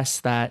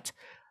impress that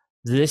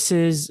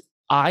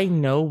I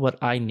know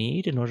what I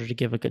need in order to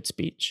give a good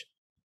speech.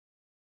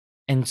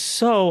 And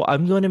so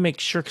I'm going to make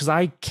sure, because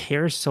I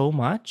care so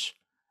much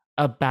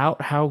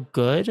about how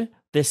good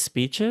this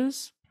speech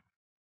is,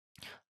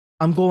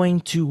 I'm going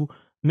to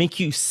make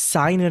you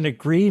sign an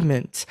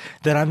agreement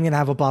that I'm going to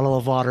have a bottle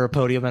of water, a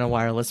podium, and a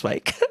wireless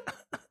mic.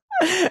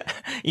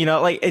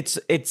 Like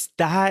it's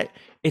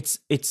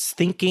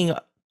thinking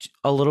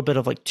a little bit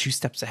of like two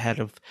steps ahead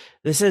of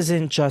this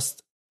isn't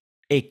just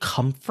a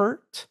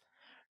comfort.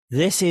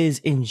 This is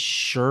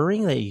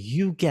ensuring that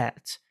you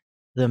get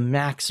the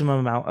maximum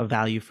amount of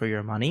value for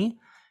your money.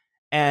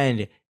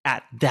 And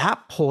at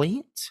that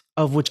point,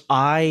 of which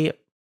I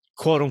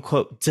quote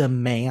unquote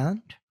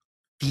demand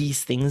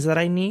these things that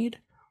I need,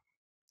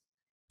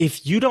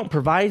 if you don't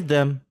provide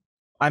them,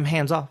 I'm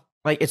hands off.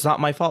 Like it's not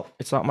my fault.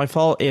 It's not my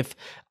fault if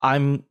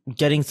I'm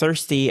getting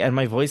thirsty and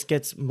my voice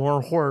gets more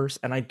hoarse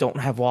and I don't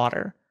have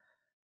water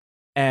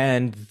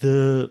and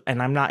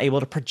I'm not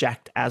able to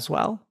project as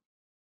well.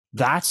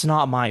 That's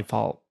not my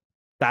fault.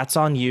 That's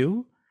on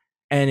you.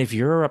 And if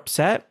you're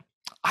upset,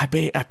 I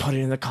put it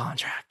in the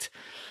contract.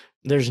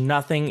 There's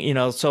nothing,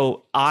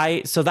 so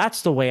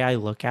that's the way I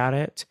look at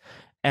it.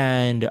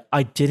 And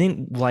I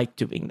didn't like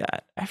doing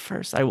that at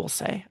first, I will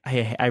say.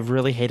 I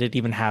really hated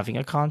even having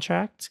a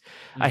contract.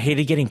 I Mhm.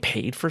 hated getting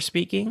paid for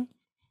speaking.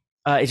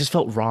 It just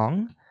felt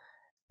wrong.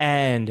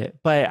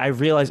 But I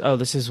realized, oh,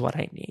 this is what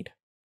I need.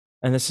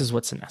 And this is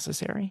what's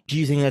necessary. Do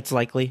you think that's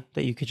likely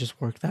that you could just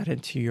work that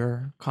into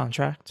your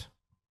contract?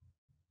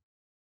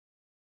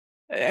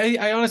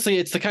 I honestly,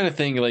 it's the kind of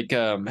thing like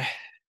I'm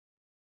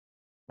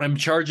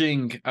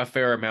charging a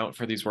fair amount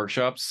for these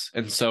workshops,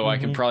 and so I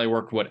can Mm-hmm. probably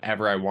work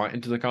whatever I want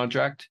into the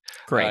contract.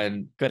 Great.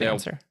 And Good they'll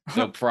answer.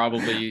 they'll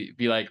probably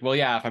be like, well,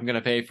 yeah, if I'm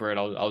gonna pay for it,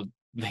 I'll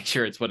make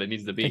sure it's what it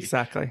needs to be.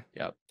 Exactly.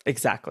 Yeah.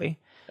 Exactly.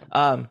 Yeah.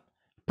 Um,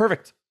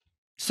 Perfect.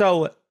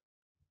 So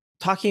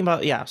talking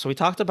about, yeah, so we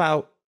talked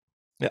about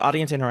the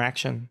audience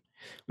interaction.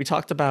 We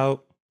talked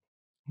about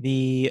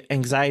the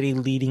anxiety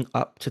leading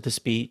up to the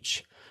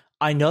speech.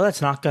 I know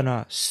that's not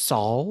gonna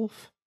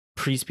solve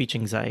pre-speech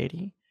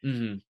anxiety.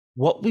 Mm-hmm.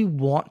 What we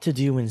want to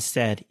do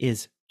instead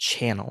is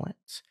channel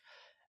it.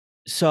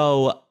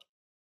 So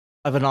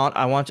I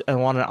want an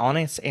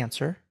honest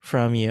answer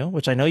from you,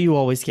 which I know you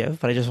always give,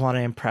 but I just want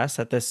to impress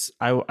that this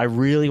I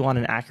really want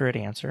an accurate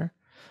answer.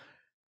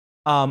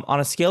 On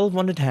a scale of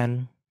 1 to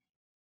 10,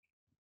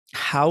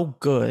 how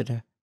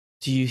good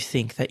do you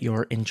think that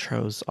your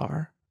intros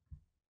are?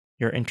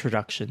 Your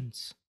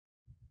introductions?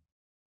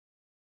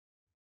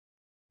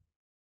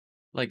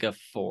 Like a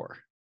 4.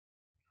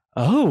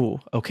 Oh,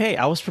 okay.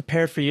 I was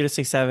prepared for you to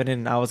say 7,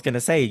 and I was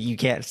gonna say you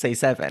can't say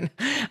 7.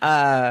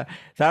 That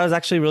was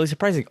actually really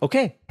surprising.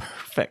 Okay,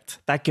 perfect.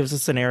 That gives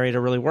us an area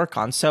to really work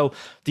on. So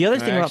the other I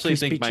thing about actually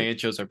think pre-speech, my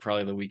intros are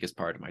probably the weakest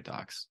part of my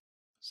talks.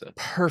 So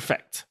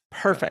perfect,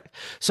 yeah. perfect.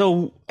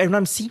 So, and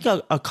I'm seeing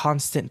a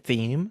constant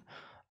theme.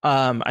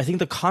 I think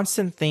the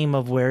constant theme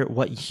of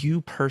what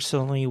you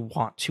personally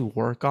want to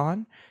work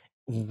on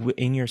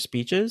in your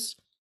speeches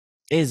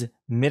is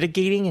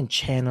mitigating and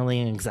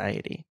channeling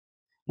anxiety,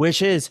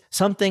 which is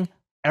something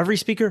every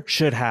speaker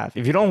should have.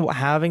 If you don't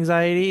have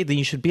anxiety, then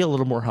you should be a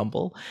little more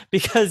humble,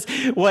 because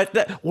where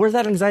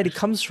that anxiety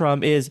comes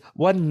from is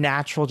one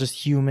natural, just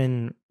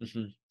Mhm.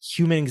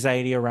 human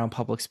anxiety around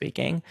public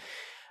speaking.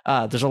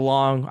 There's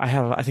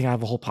I think I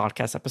have a whole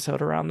podcast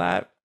episode around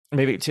that,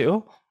 maybe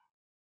 2,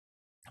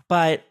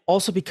 but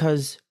also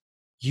because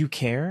you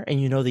care and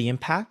you know the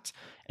impact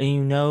and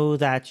you know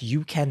that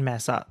you can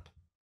mess up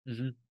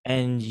Mhm.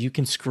 and you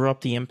can screw up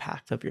the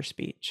impact of your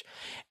speech.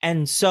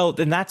 And so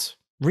then that's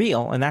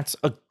real and that's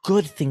a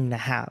good thing to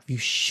have. You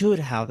should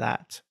have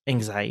that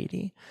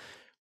anxiety.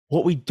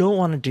 What we don't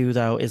want to do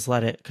though is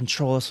let it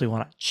control us. We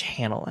want to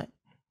channel it.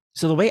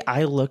 So the way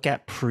I look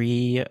at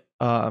pre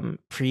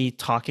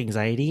talk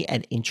anxiety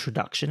and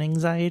introduction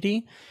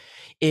anxiety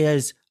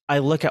is I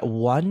look at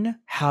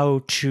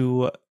how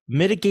to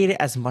mitigate it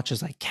as much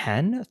as I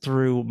can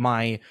through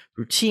my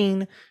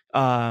routine,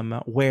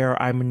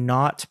 where I'm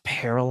not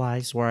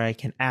paralyzed, where I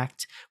can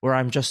act, where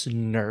I'm just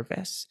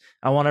nervous.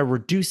 I want to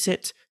reduce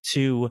it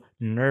to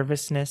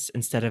nervousness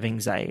instead of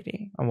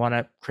anxiety. I want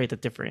to create the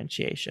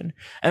differentiation.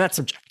 And that's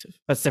subjective.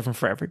 That's different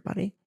for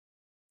everybody.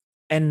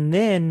 And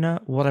then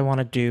what I want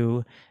to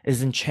do is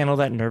then channel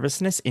that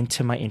nervousness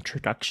into my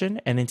introduction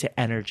and into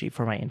energy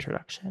for my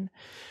introduction.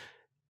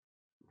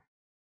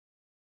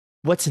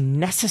 What's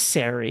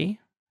necessary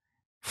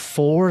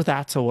for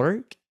that to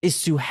work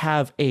is to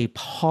have a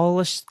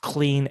polished,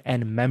 clean,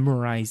 and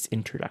memorized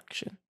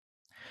introduction.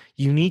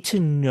 You need to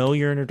know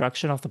your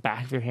introduction off the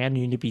back of your hand.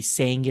 You need to be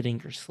saying it in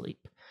your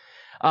sleep.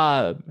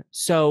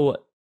 So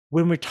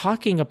when we're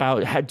talking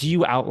about do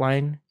you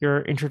outline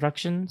your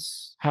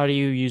introductions? How do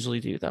you usually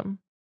do them?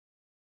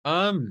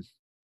 Um,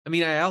 I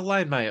mean, I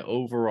outlined my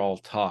overall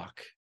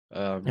talk,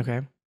 um,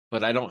 Okay.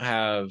 but I don't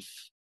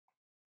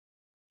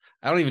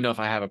even know if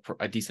I have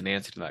a decent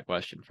answer to that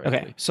question, Okay,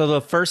 frankly. so the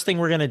first thing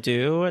we're gonna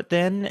do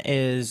then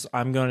is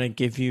I'm gonna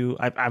give you.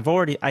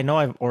 I know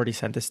I've already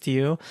sent this to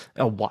you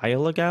a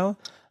while ago,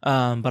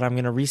 but I'm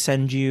gonna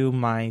resend you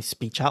my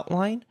speech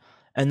outline,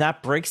 and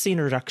that breaks the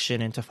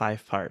introduction into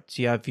 5 parts.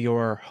 You have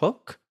your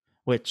hook,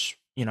 which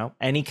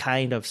any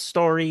kind of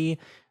story,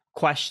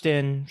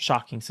 question,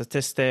 shocking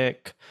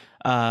statistic,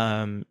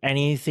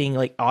 anything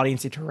like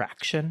audience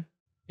interaction.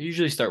 I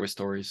usually start with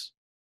stories.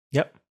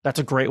 Yep, that's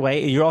a great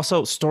way. You're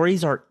also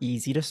stories are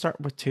easy to start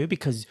with too,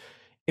 because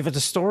if it's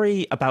a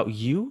story about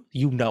you,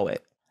 you know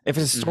it. If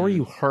it's a story Hmm.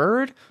 you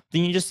heard,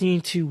 then you just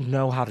need to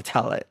know how to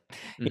tell it.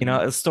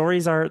 Hmm.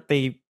 Stories are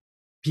they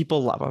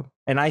people love them,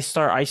 and I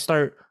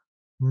start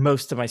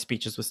most of my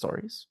speeches with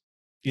stories,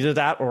 either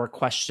that or a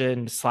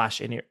question slash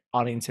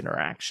audience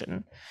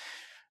interaction.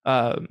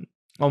 Um,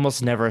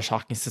 Almost never a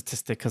shocking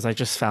statistic because I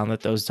just found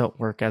that those don't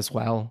work as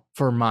well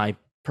for my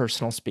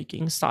personal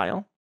speaking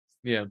style.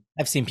 Yeah.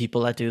 I've seen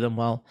people that do them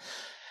well.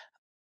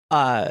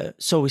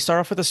 So we start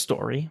off with a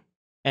story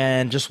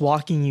and just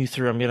walking you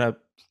through. I'm gonna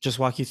just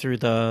walk you through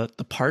the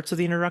parts of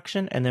the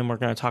introduction, and then we're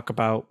gonna talk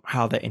about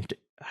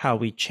how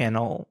we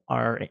channel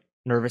our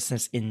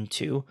nervousness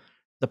into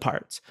the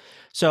parts.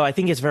 So I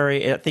think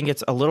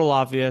it's a little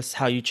obvious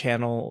how you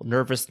channel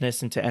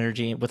nervousness into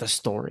energy with a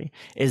story,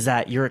 is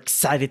that you're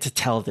excited to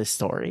tell this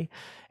story.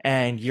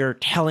 And you're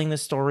telling the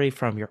story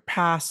from your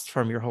past,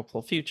 from your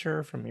hopeful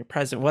future, from your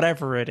present,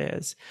 whatever it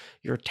is.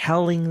 You're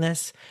telling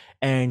this,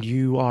 and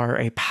you are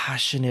a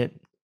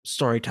passionate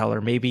storyteller,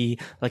 maybe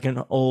like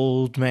an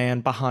old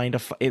man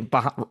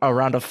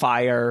around a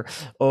fire,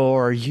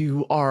 or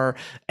you are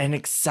an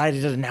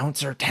excited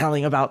announcer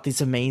telling about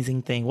this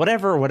amazing thing,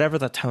 whatever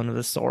the tone of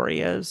the story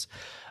is.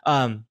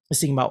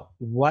 Thinking about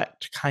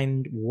what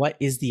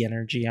is the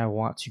energy I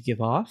want to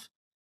give off,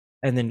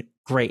 and then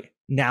great,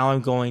 now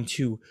I'm going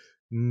to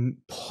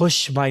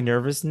push my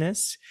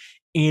nervousness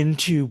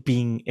into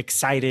being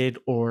excited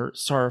or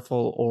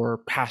sorrowful or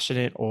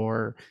passionate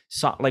or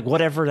like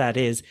whatever that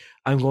is.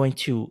 I'm going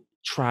to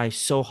try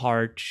so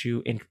hard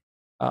to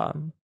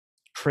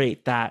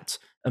create that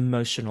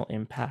emotional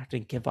impact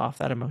and give off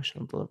that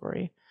emotional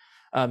delivery.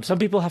 Some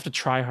people have to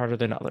try harder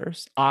than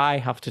others. I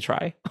have to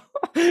try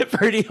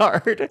pretty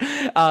hard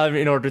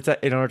in order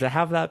to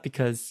have that,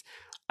 because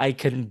I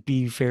can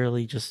be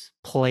fairly just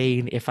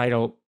plain if I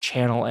don't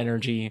channel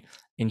energy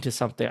into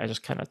something. I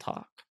just kind of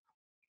talk.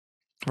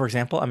 For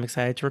example, I'm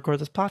excited to record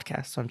this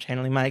podcast, so I'm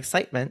channeling my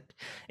excitement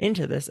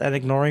into this and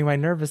ignoring my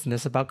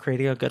nervousness about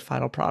creating a good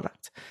final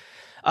product.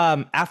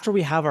 After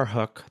we have our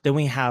hook, then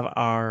we have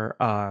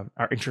our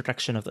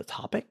introduction of the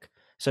topic.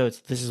 So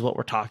this is what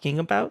we're talking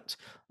about.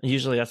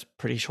 Usually that's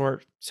pretty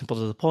short, simple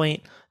to the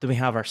point. Then we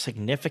have our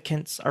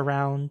significance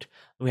around.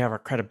 We have our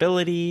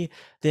credibility.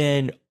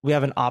 Then we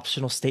have an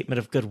optional statement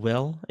of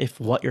goodwill if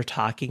what you're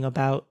talking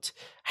about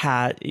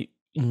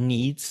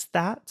needs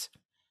that.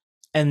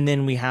 And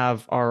then we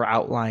have our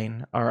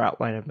outline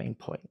of main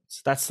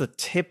points. That's the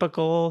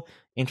typical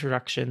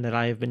introduction that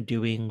I have been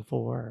doing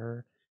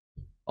for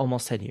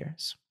almost 10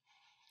 years.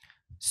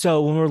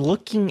 So when we're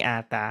looking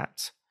at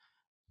that,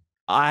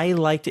 I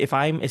like to, if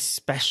I'm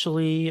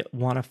especially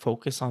want to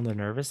focus on the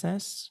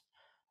nervousness,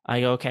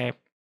 I go, okay,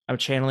 I'm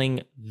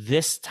channeling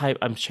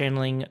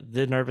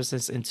the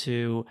nervousness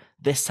into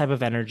this type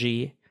of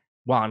energy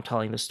while I'm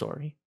telling the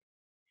story.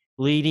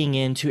 Leading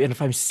into, and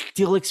if I'm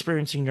still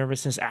experiencing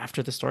nervousness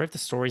after the story, if the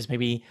story is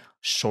maybe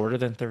shorter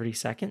than 30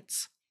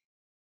 seconds,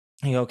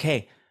 I go,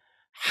 okay,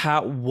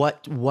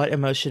 what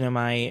emotion am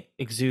I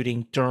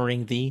exuding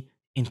during the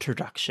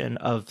introduction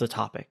of the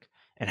topic,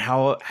 and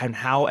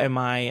how am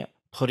I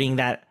putting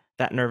that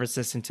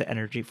nervousness into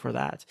energy for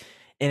that?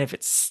 And if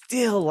it's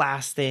still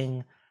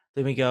lasting,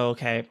 then we go,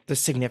 okay, the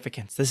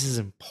significance, this is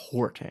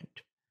important.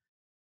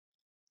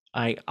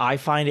 I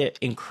find it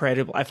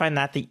incredible. I find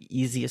that the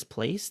easiest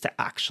place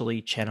to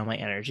actually channel my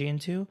energy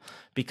into,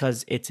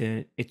 because it's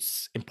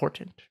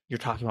important. You're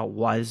talking about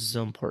why this is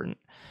so important,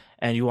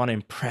 and you want to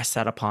impress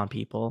that upon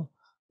people.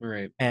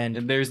 Right. And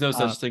there's no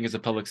such thing as a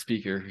public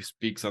speaker who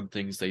speaks on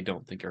things they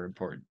don't think are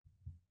important.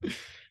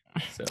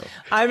 So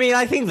I mean,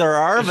 I think there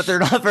are, but they're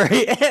not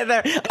very.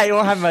 I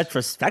don't have much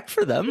respect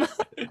for them.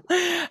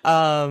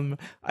 I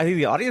think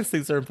the audience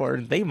thinks they're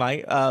important. They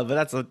might, but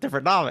that's a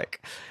different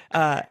topic.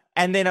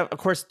 And then, of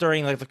course,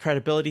 during like the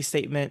credibility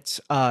statement,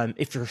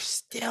 if you're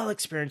still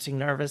experiencing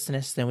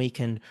nervousness, then we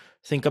can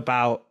think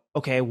about,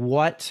 okay,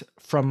 what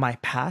from my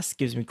past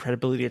gives me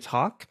credibility to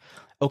talk?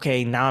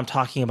 Okay, now I'm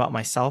talking about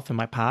myself and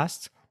my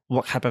past.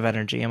 What type of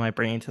energy am I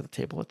bringing to the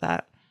table with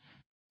that?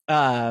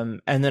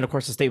 And then, of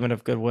course, a statement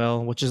of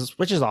goodwill, which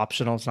is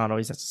optional. It's not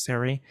always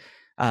necessary.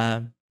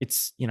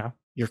 It's,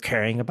 you're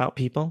caring about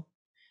people.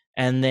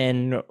 And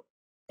then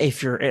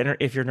if your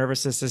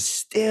nervousness is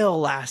still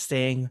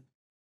lasting,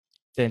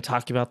 then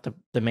talking about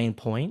the main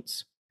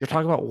points. You're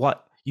talking about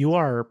what you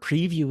are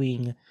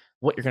previewing,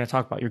 what you're going to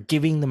talk about. You're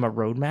giving them a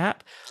roadmap,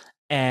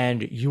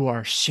 and you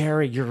are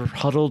sharing. You're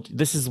huddled.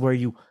 This is where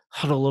you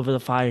huddle over the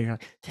fire. You're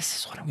like, this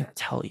is what I'm going to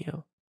tell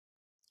you.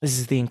 This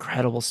is the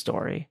incredible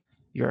story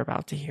you're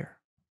about to hear.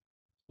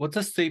 What's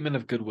a statement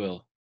of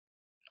goodwill?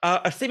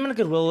 A statement of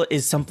goodwill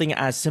is something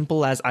as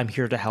simple as, I'm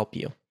here to help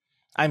you.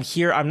 I'm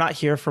not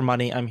here for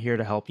money. I'm here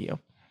to help you.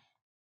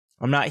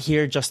 I'm not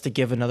here just to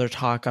give another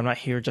talk. I'm not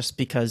here just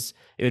because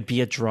it would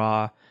be a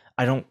draw.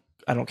 I don't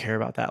care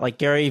about that. Like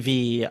Gary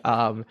Vee,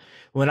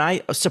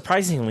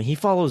 surprisingly, he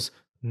follows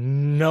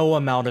no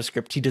amount of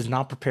script. He does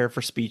not prepare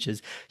for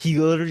speeches. He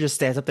literally just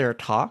stands up there and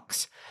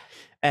talks,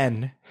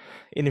 and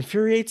it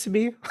infuriates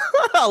me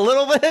a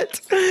little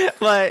bit,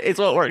 but it's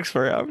what works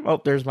for him.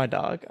 Oh, there's my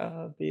dog.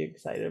 Being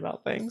excited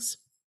about things.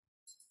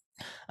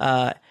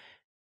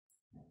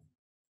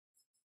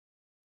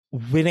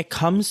 When it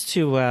comes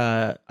to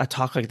a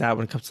talk like that,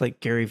 when it comes to like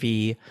Gary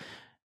Vee,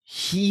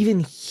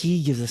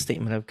 he gives a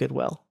statement of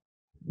goodwill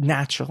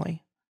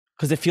naturally,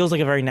 because it feels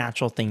like a very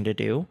natural thing to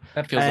do.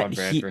 That feels on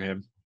brand for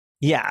him.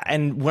 Yeah,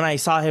 and when I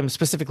saw him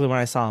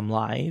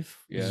live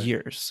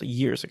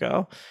years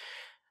ago,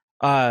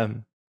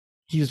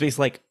 he was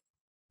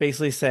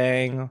basically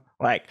saying,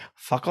 like,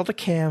 fuck all the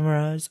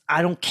cameras.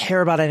 I don't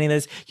care about any of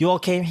this. You all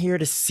came here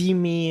to see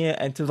me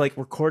and to like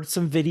record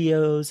some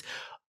videos.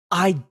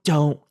 I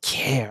don't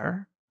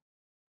care.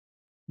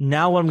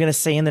 now what I'm going to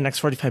say in the next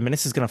 45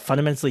 minutes is going to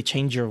fundamentally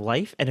change your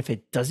life. And if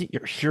it doesn't,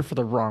 you're here for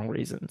the wrong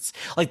reasons.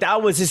 Like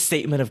that was his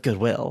statement of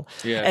goodwill.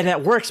 Yeah. And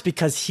that works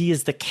because he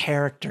is the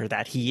character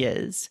that he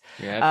is.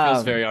 Yeah, it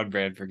feels very on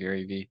brand for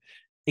Gary Vee.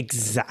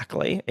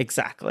 Exactly.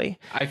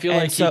 I feel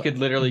And like he so, could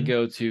literally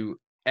go to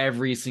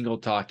every single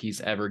talk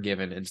he's ever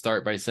given and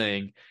start by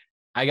saying,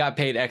 I got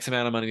paid X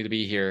amount of money to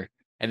be here,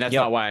 and that's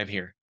not yep, why I'm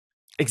here.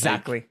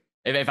 exactly.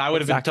 Like, if I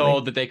would have been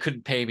told that they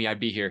couldn't pay me, I'd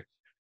be here.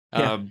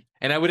 Yeah.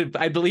 And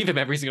I believe him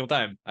every single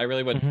time. I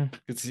really would.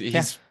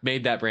 He's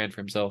made that brand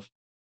for himself.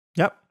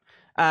 Yep.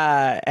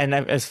 And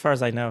as far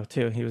as I know,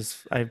 too,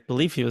 I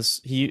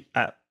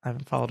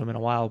haven't followed him in a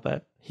while,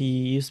 but he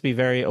used to be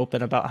very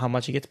open about how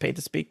much he gets paid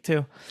to speak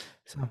too.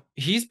 So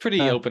he's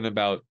pretty open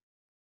about,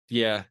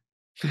 yeah.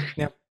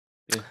 Yeah.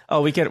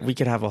 Oh, we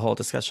could have a whole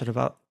discussion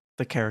about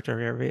the character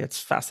area. It's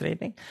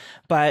fascinating.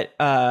 But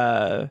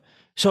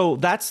so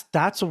that's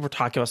what we're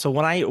talking about. So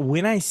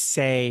when I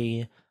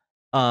say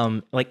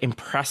like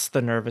impress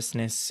the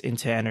nervousness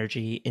into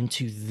energy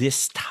into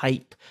this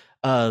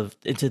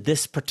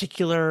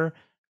particular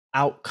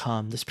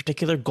outcome, this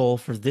particular goal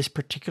for this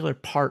particular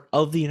part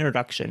of the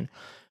introduction,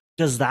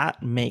 does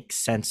that make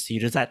sense to you?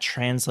 Does that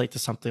translate to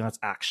something that's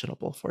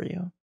actionable for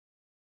you?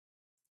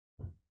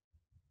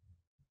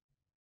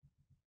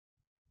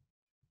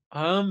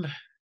 I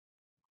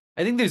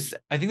think there's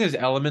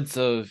elements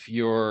of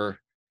your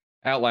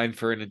outline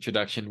for an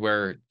introduction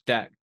where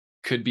that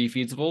could be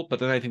feasible, but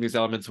then I think there's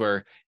elements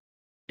where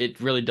it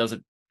really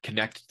doesn't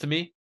connect to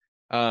me.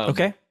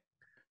 Okay.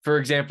 For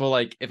example,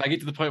 like if I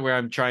get to the point where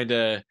I'm trying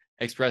to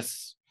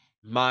express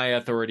my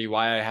authority,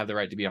 why I have the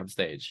right to be on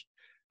stage.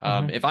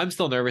 If I'm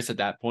still nervous at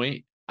that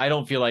point, I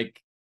don't feel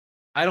like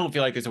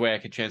there's a way I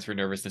can transfer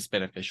nervousness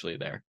beneficially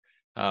there.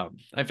 I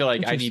feel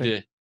like I need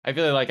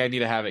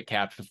to have it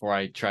capped before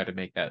I try to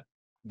make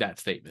that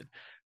statement.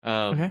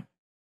 Okay.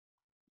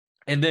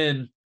 And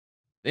then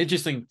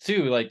interesting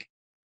too, like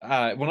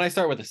when I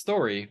start with a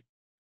story,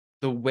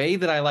 the way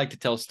that I like to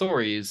tell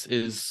stories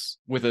is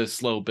with a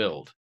slow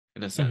build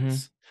in a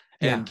sense.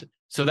 Yeah. And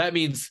so that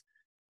means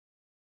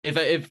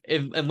if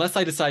unless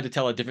I decide to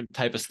tell a different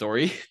type of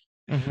story,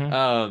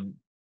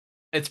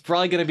 it's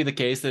probably going to be the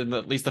case that in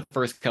at least the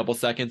first couple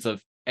seconds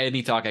of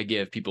any talk I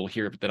give, people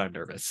hear that I'm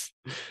nervous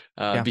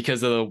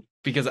because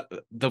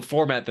the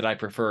format that I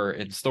prefer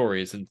in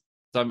stories. And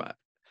so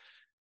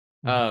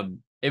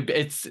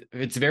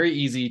it's very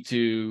easy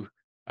to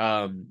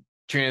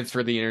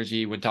transfer the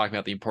energy when talking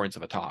about the importance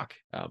of a talk.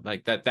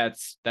 Like that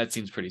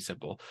seems pretty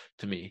simple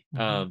to me.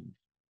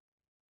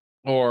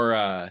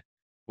 Or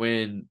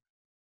when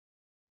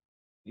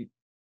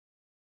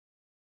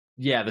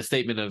the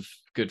statement of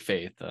good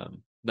faith.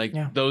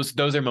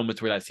 Those are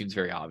moments where that seems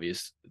very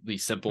obviously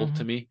simple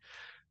to me.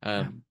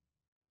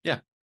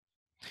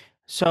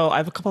 So I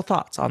have a couple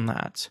thoughts on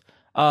that.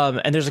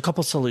 And there's a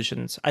couple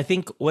solutions. I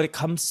think when it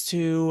comes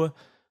to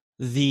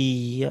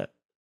the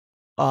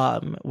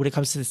when it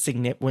comes to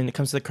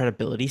the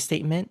credibility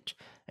statement,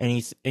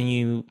 and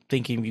you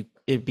thinking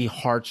it'd be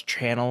hard to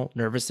channel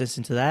nervousness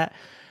into that,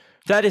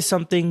 that is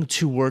something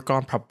to work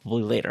on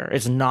probably later.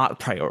 It's not a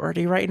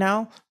priority right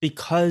now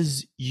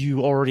because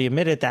you already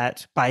admitted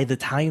that by the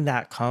time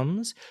that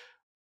comes,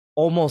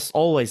 almost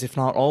always, if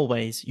not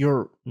always,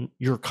 you're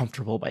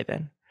comfortable by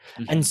then.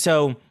 And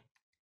so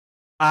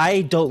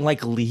I don't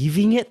like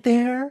leaving it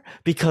there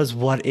because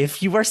what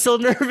if you are still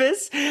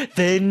nervous?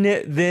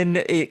 Then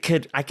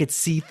I could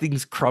see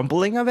things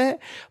crumbling of it,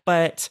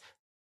 but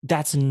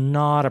that's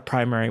not a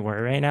primary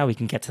worry right now. We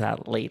can get to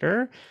that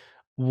later.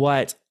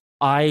 What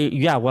I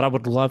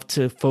would love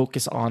to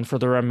focus on for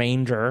the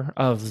remainder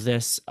of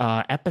this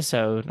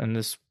episode and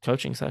this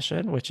coaching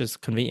session, which is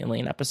conveniently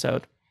an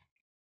episode,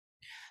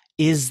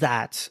 is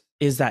that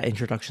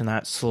introduction,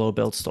 that slow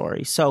build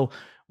story. So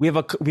we have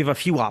a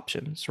few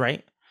options,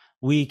 right?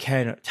 We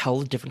can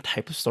tell a different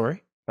type of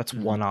story. That's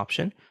one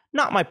option.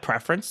 Not my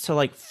preference to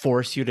like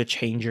force you to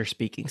change your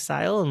speaking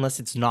style unless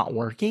it's not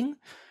working.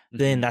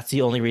 Then that's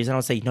the only reason I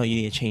would say, no, you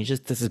need to change this.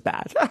 This is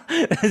bad.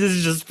 This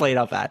is just played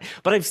out bad.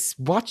 But I've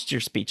watched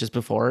your speeches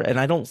before and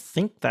I don't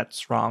think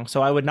that's wrong.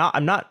 So I'm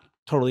not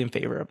totally in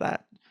favor of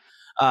that.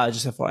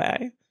 Just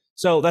FYI.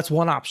 So that's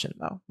one option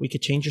though. We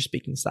could change your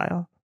speaking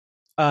style.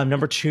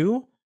 Number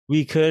two,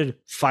 we could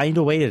find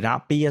a way to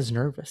not be as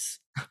nervous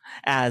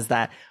as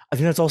that. I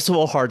think that's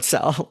also a hard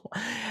sell.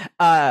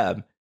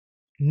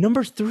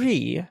 Number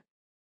three,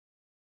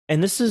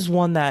 and this is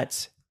one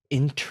that's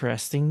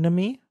interesting to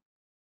me,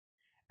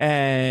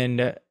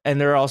 and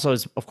there also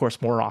is, of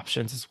course, more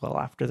options as well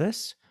after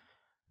this.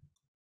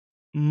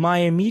 My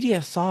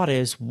immediate thought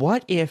is,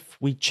 what if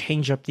we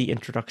change up the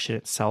introduction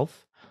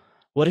itself?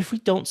 What if we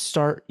don't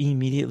start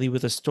immediately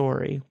with a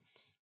story?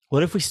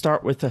 What if we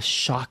start with a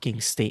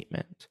shocking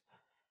statement?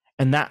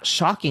 And that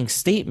shocking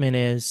statement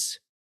is,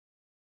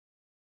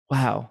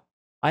 wow,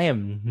 I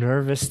am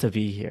nervous to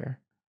be here.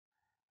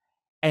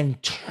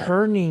 And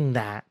turning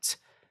that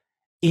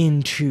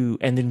into,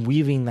 and then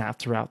weaving that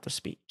throughout the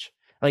speech.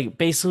 Like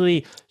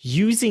basically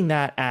using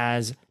that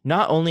as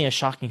not only a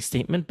shocking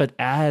statement, but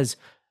as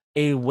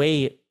a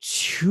way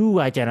to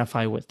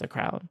identify with the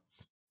crowd,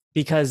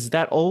 because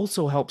that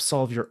also helps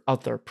solve your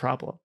other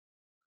problem,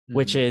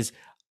 which Mm-hmm. is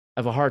I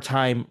have a hard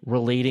time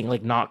relating,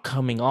 like not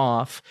coming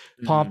off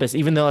Mm-hmm. pompous,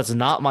 even though that's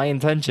not my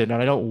intention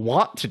and I don't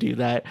want to do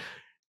that.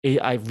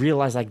 I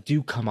realize I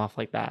do come off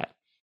like that.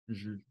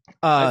 Mm-hmm.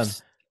 I've Um,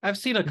 s- I've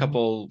seen a mhm.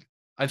 couple.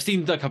 I've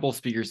seen a couple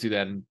speakers do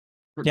that, and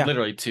Yeah.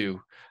 literally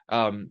two.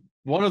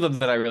 One of them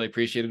that I really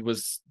appreciated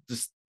was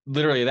just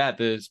literally that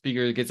the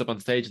speaker gets up on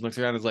stage and looks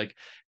around and is like,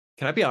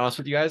 "Can I be honest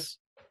with you guys?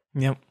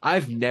 Yep.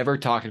 I've never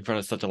talked in front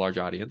of such a large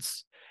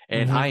audience,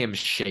 and I Hmm. am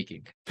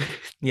shaking."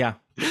 Yeah.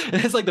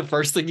 It's like the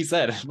first thing he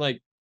said. I'm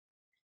like,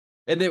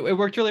 and it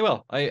worked really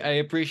well. I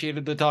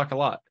appreciated the talk a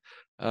lot.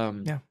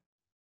 Um, Yeah.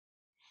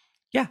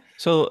 Yeah.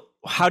 So,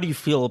 how do you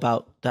feel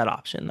about that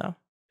option, though?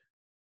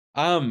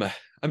 um,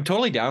 I'm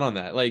totally down on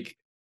that. Like,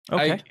 I,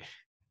 Okay.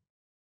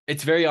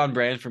 it's very on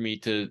brand for me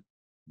to.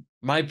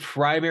 My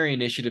primary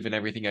initiative in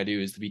everything I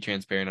do is to be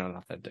transparent and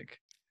authentic.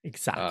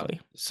 Exactly.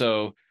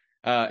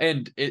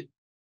 And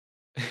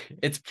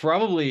it's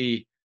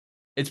probably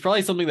it's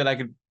probably something that I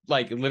could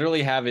like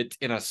literally have it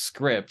in a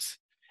script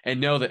and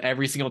know that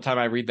every single time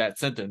I read that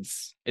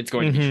sentence, it's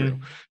going to be true.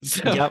 Hmm.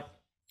 So, Yep.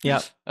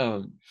 Yep.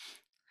 um,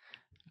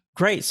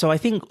 Great. So I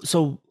think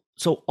so.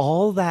 So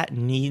all that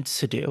needs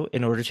to do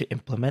in order to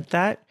implement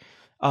that,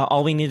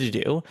 all we need to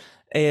do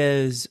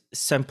is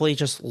simply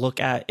just look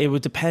at. It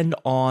would depend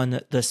on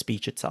the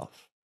speech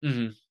itself,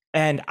 mhm,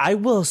 and I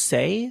will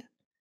say,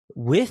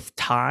 with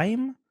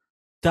time,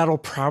 that'll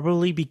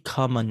probably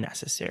become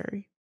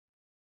unnecessary.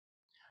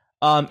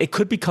 It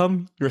could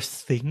become your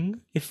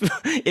thing if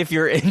if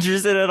you're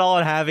interested at all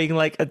in having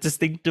like a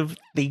distinctive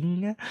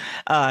thing.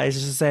 It's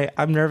just to say,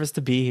 I'm nervous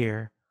to be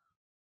here,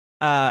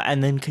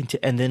 and then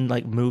and then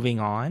like moving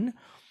on,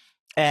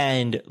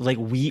 and like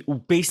we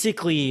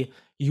basically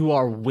you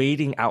are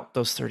waiting out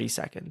those 30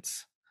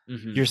 seconds.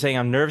 mhm, You're saying,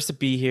 I'm nervous to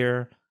be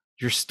here.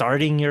 You're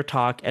starting your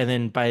talk, and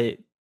then by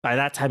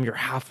that time you're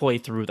halfway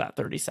through that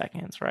 30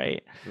 seconds,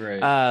 right?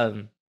 right,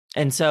 Um,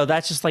 and so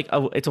that's just like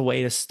it's a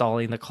way of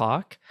stalling the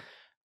clock,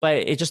 but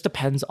it just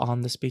depends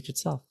on the speech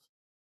itself.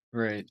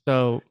 right.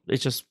 So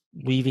it's just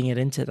weaving it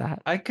into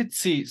that. I could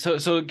see.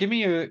 So give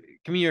me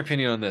your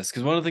opinion on this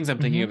because one of the things I'm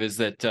thinking Hmm. of is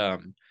that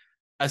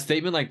a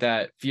statement like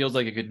that feels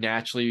like it could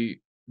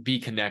naturally be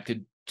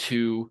connected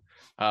to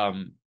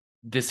um,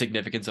 the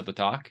significance of the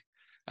talk.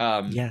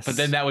 But then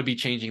Yes. that would be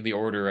changing the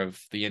order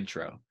of the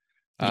intro.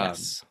 Um,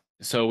 Yes.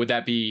 so would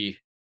that be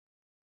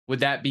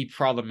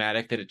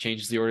problematic that it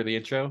changes the order of the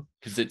intro?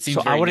 Because it So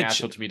seems very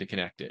natural to me to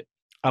connect it.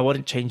 I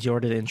wouldn't change the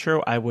order of the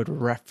intro. I would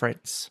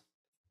reference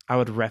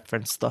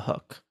the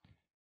hook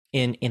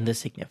in the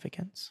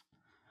significance.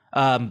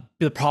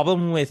 The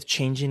problem with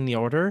changing the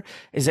order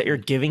is that you're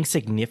Mm, giving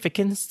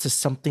significance to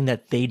something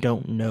that they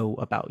don't know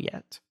about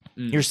yet.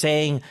 You're mm,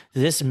 saying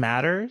this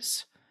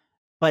matters,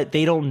 but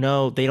they don't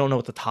know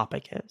what the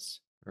topic is.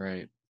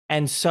 right.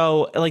 And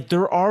so like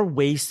there are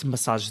ways to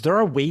massage. There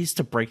are ways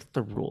to break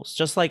the rules.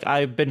 Just like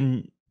I've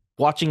been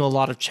watching a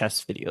lot of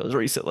chess videos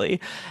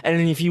recently.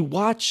 And if you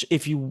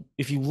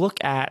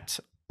look at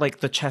like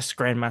the chess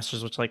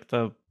grandmasters, which like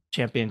the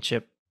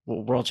championship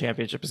world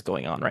championship is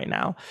going on right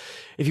now.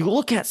 If you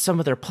look at some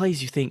of their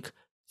plays, you think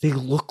they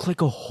look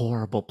like a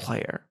horrible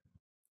player.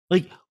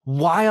 Like,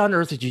 why on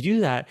earth did you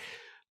do that?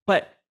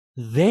 But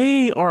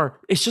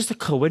it's just a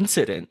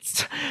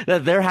coincidence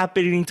that they're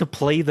happening to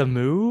play the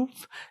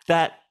move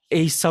that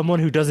a someone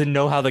who doesn't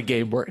know how the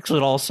game works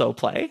would also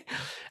play.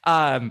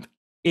 Um,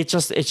 it's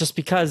just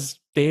because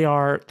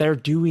they're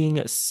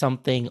doing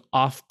something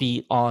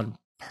offbeat on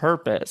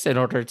purpose in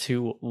order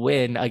to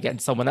win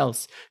against someone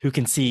else who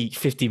can see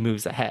 50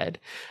 moves ahead.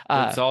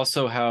 It's Uh,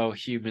 also how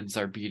humans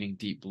are beating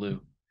Deep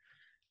Blue.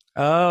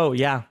 oh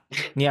yeah,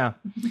 yeah.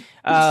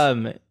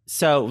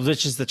 So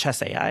which is the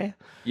chess AI.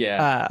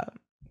 Yeah. Uh,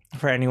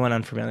 for anyone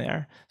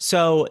unfamiliar.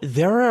 So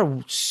there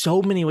are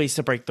so many ways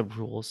to break the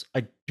rules.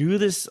 I do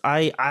this.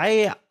 I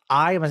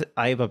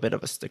am a bit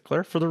of a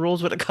stickler for the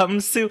rules when it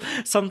comes to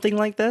something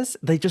like this.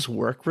 They just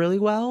work really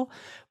well,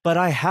 but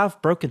I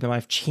have broken them.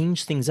 I've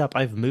changed things up.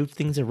 I've moved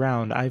things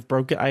around. I've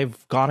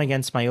gone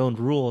against my own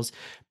rules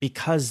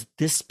because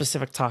this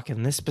specific talk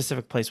in this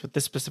specific place with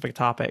this specific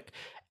topic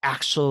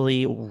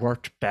actually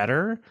worked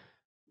better,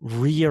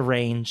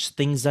 rearrange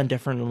things done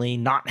differently,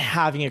 not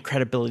having a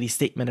credibility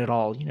statement at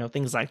all,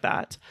 things like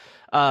that.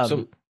 Um, So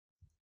so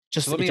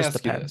just let it me just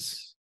ask you depends.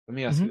 this. Let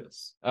me ask Hmm. you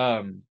this.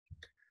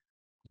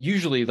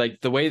 Usually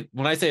like the way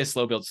when I say a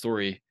slow build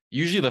story,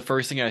 usually the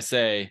first thing I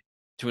say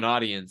to an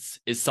audience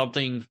is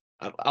something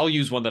I'll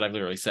use one that I've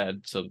literally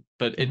said. So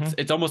but Hmm.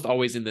 it's almost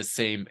always in the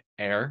same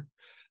air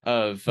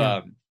of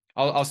Yeah.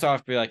 I'll start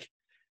off be like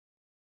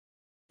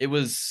it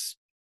was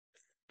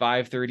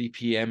 5:30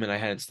 p.m. and I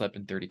hadn't slept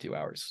in 32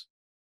 hours.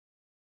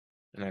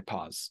 And I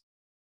pause.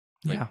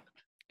 Like Yeah.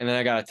 and then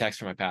I got a text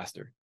from my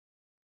pastor.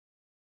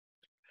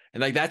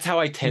 And like that's how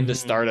I tend to Hmm.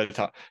 start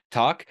a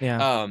talk.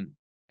 Yeah.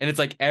 And it's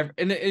like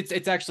and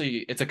it's actually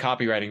it's a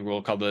copywriting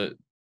rule called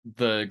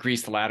the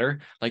greased ladder.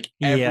 Like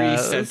every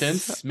Yes.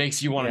 sentence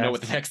makes you want to know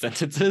what the Yes. next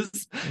sentence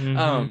is. Hmm.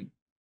 Um,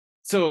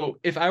 So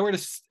if I were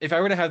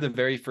to have the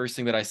very first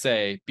thing that I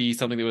say be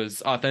something that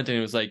was authentic, and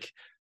it was like,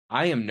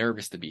 I am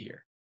nervous to be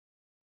here.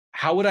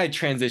 How would I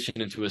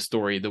transition into a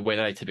story the way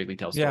that I typically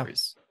tell Yeah.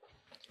 stories?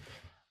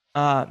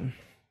 Um,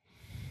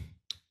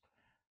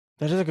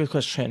 that is a good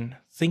question.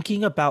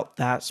 Thinking about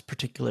that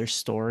particular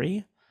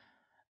story,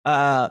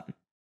 uh,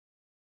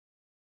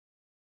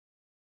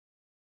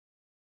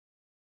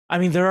 I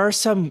mean, there are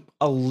some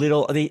a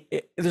little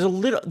there's a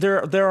little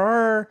there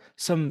are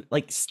some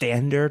like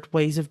standard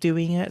ways of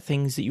doing it,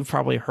 things that you've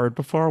probably heard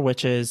before,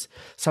 which is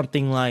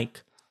something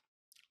like,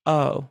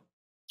 "Oh,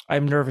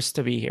 I'm nervous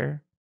to be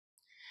here,"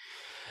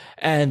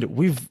 and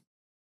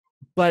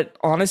but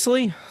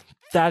honestly,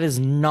 that is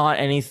not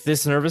any.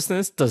 This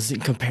nervousness doesn't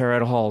compare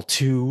at all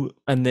to,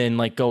 and then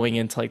like going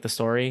into like the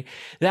story.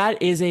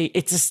 That is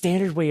it's a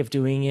standard way of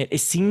doing it. It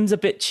seems a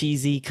bit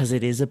cheesy because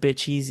it is a bit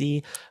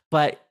cheesy,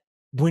 but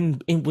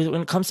when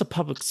it comes to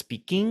public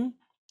speaking,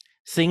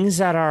 things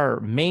that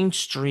are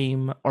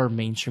mainstream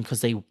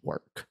because they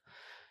work.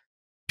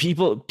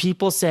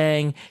 People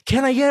saying,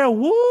 "Can I get a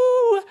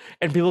woo?"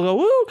 and people go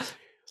woo.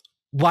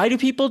 Why do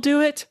people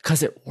do it?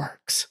 Because it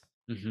works.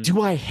 Mm-hmm.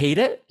 Do I hate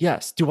it?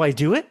 Yes. Do I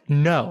do it?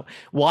 No.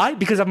 Why?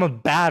 Because I'm a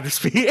bad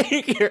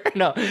speaker.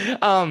 No.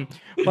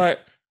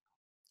 But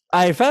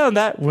I found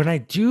that when I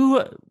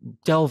do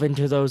delve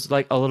into those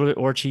like a little bit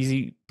more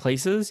cheesy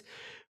places,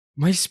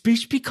 my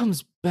speech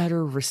becomes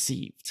better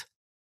received.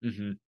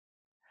 Mm-hmm.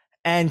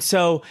 And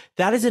so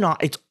that is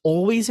it's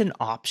always an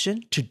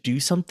option to do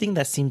something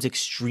that seems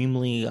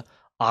extremely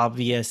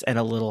obvious and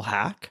a little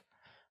hack.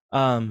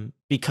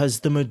 Because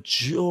the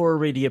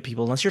majority of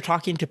people, unless you're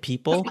talking to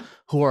people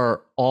who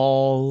are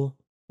all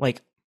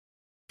like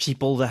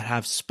people that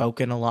have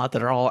spoken a lot,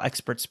 that are all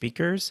expert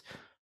speakers,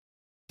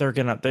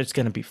 it's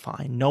gonna be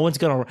fine. No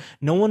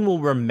one will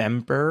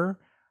remember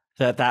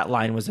that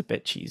line was a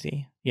bit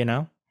cheesy, you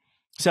know?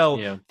 So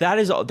yeah. that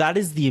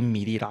is the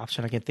immediate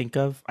option I can think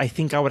of. I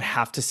think I would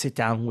have to sit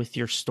down with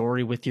your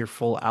story, with your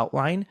full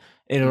outline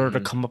in order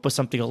to come up with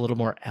something a little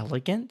more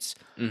elegant.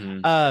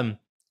 Mm-hmm.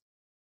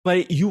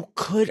 But you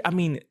could, I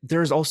mean,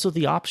 there's also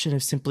the option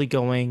of simply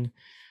going,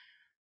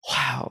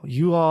 "Wow,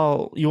 you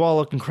all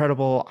look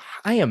incredible.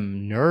 I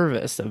am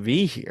nervous to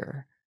be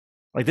here.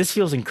 Like, this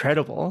feels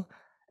incredible."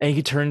 And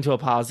you turn to a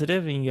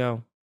positive and you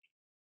go,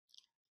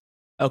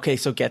 "Okay,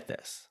 so get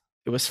this.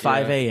 It was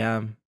 5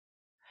 a.m.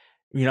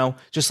 You know,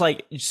 just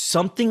like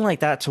something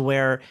like that to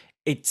where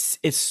it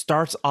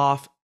starts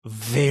off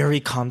very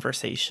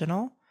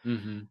conversational,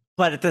 mm-hmm.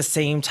 but at the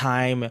same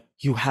time,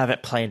 you have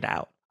it planned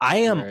out. I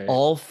am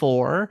all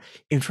for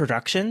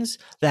introductions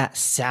that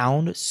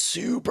sound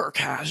super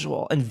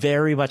casual and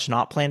very much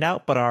not planned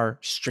out, but are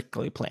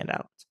strictly planned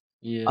out.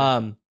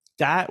 Yeah.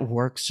 That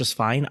works just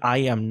fine. I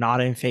am not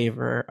in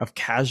favor of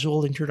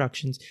casual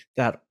introductions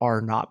that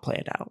are not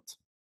planned out,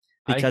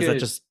 because that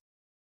just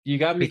you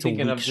got me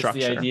thinking of just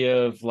structure. The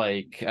idea of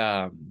like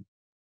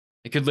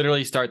it could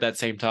literally start that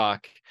same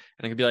talk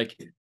and I could be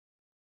like,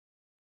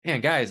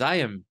 "Man, guys, I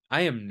am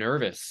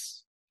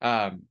nervous.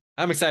 I'm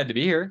excited to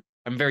be here.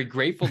 I'm very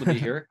grateful to be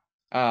here.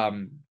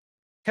 Can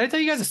I tell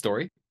you guys a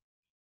story?"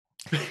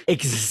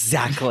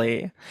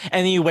 Exactly.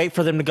 And then you wait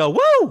for them to go,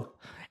 "Woo!"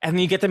 And then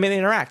you get them to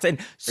interact. And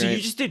so you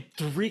just did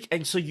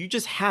you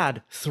just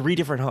had 3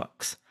 different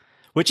hooks,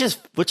 which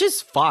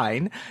is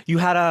fine. You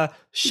had a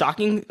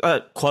shocking,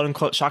 quote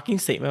unquote, shocking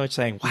statement, which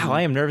saying, "Wow,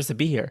 I am nervous to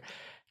be here.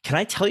 Can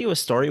I tell you a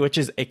story?" Which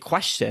is a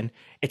question.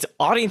 It's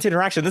audience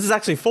interaction. This is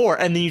actually 4,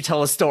 and then you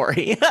tell a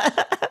story.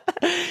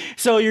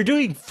 So you're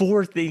doing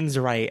 4 things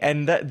right.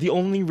 And the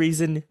only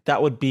reason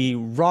that would be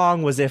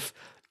wrong was if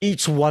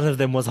each one of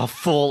them was a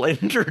full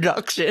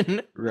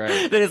introduction.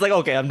 Right. Then it's like,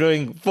 okay, I'm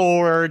doing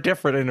 4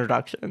 different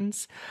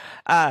introductions.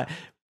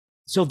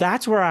 So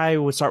that's where I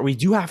would start. We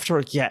do have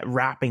to get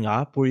wrapping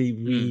up.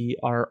 We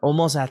are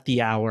almost at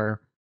the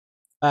hour.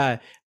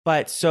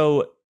 But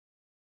so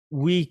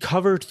we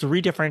covered 3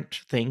 different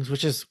things,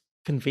 which is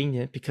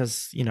convenient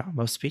because, you know,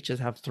 most speeches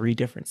have 3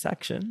 different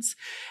sections.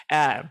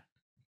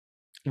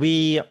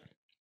 We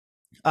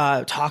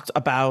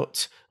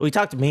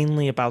talked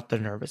mainly about the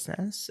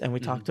nervousness, and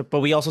but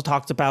we also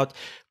talked about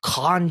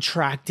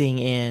contracting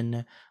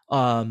in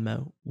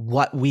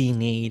what we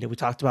need. We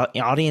talked about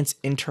audience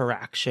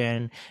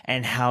interaction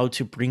and how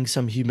to bring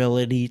some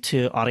humility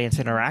to audience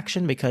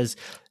interaction, because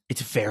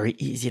it's very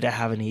easy to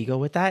have an ego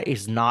with that.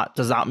 Does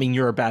not mean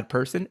you're a bad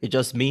person. It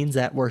just means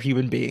that we're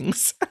human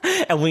beings,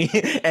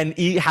 and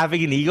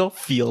having an ego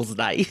feels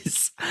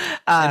nice.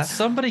 And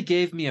somebody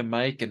gave me a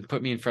mic and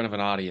put me in front of an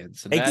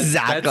audience. And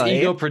exactly. That's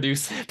ego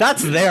producing.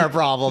 That's their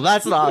problem.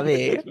 That's not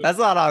me. That's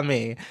not on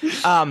me.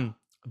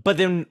 But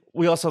then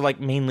we also like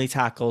mainly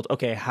tackled,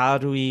 okay, how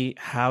do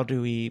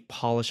we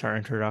polish our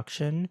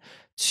introduction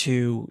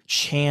to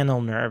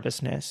channel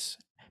nervousness?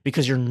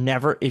 Because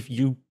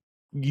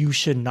you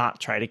should not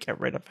try to get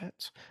rid of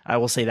it. I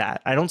will say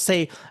that. I don't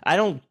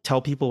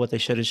tell people what they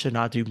should and should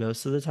not do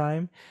most of the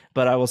time,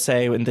 but I will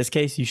say in this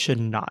case, you should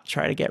not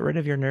try to get rid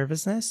of your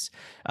nervousness.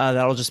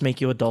 That'll just make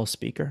you a dull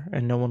speaker,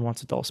 and no one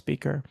wants a dull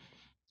speaker.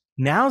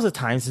 Now's the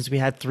time, since we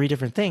had 3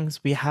 different things,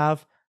 we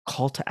have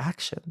call to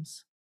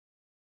actions.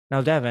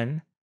 Now,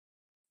 Devin,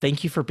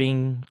 thank you for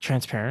being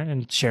transparent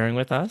and sharing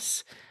with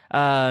us.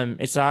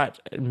 It's not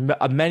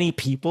many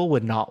people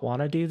would not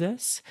want to do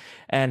this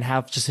and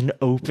have just an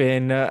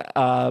open,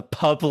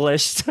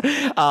 published,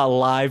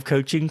 live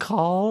coaching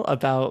call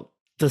about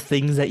the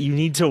things that you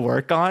need to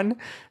work on.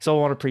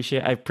 So I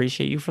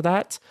appreciate you for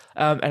that.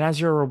 And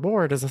as your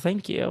reward, as a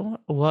thank you,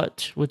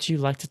 what would you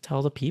like to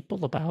tell the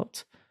people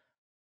about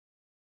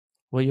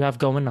what you have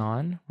going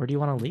on? Where do you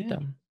want to lead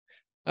them?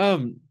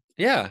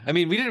 Yeah. I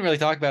mean, we didn't really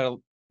talk about it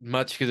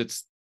much because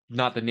it's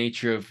not the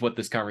nature of what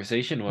this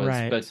conversation was.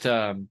 Right. But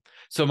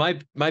so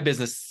my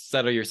business,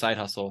 Settle Your Side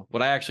Hustle,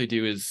 what I actually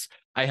do is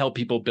I help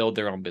people build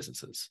their own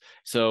businesses.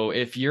 So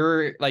if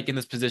you're like in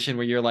this position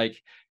where you're like,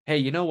 hey,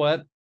 you know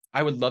what?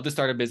 I would love to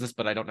start a business,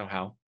 but I don't know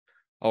how,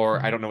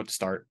 or I don't know what to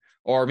start.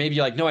 Or maybe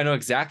you're like, no, I know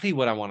exactly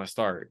what I want to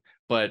start,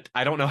 but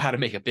I don't know how to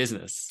make a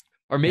business.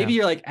 Or maybe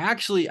you're like,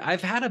 actually,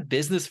 I've had a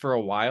business for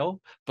a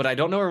while, but I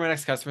don't know where my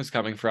next customer is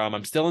coming from.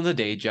 I'm still in the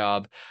day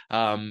job,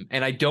 and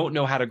I don't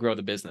know how to grow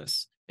the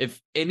business.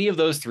 If any of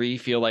those three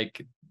feel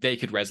like they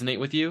could resonate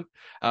with you,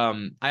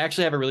 I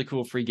actually have a really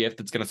cool free gift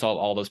that's going to solve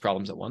all those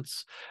problems at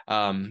once.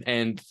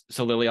 And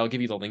so, Lily, I'll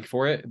give you the link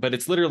for it. But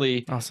it's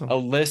literally a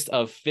list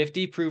of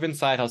 50 proven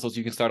side hustles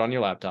you can start on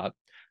your laptop,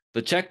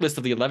 the checklist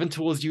of the 11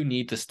 tools you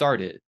need to start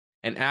it,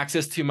 and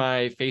access to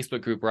my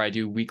Facebook group where I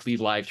do weekly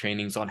live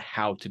trainings on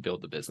how to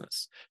build the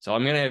business. So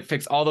I'm going to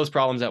fix all those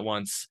problems at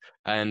once,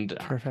 and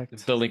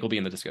perfect. The link will be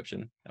in the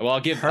description. Well,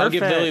 I'll give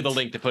Lily the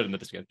link to put in the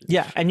description.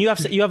 Yeah, and you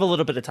have a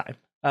little bit of time.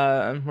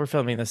 We're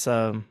filming this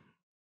 2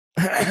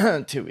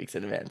 weeks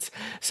in advance,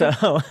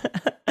 so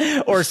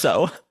or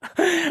so.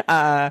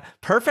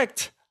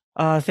 Perfect.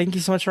 Thank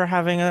you so much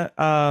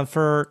for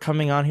for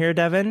coming on here,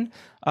 Devin.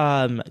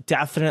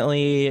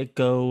 Definitely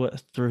go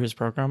through his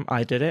program.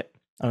 I did it.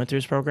 I went through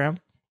his program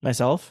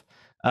myself,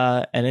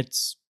 and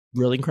it's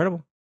really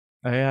incredible.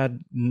 I had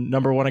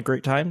number 1, a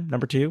great time.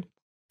 Number 2,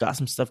 got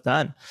some stuff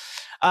done.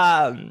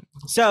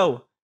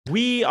 So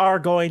we are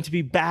going to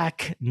be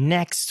back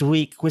next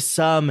week with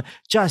some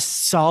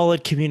just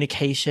solid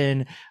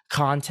communication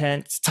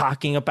content,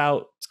 talking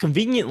about,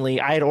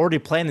 conveniently, I had already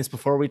planned this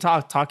before we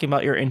talking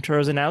about your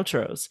intros and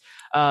outros,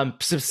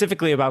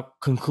 specifically about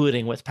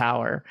concluding with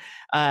power,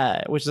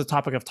 which is a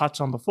topic I've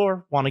touched on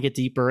before. Want to get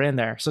deeper in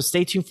there. So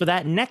stay tuned for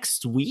that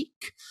next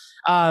week.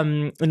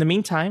 In the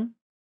meantime,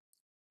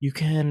 you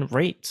can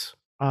rate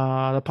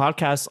the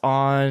podcast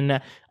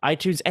on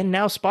iTunes and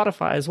now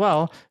Spotify as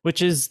well,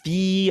 which is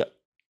the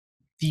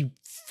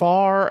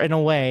far and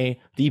away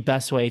the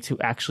best way to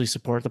actually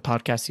support the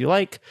podcast you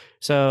like.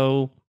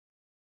 So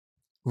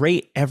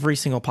rate every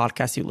single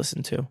podcast you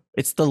listen to.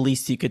 It's the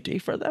least you could do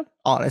for them,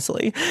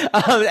 honestly.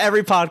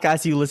 Every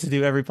podcast you listen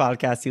to, every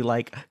podcast you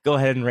like, go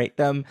ahead and rate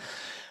them.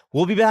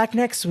 We'll be back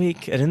next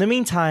week. And in the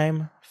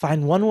meantime,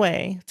 find one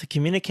way to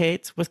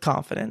communicate with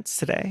confidence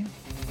today.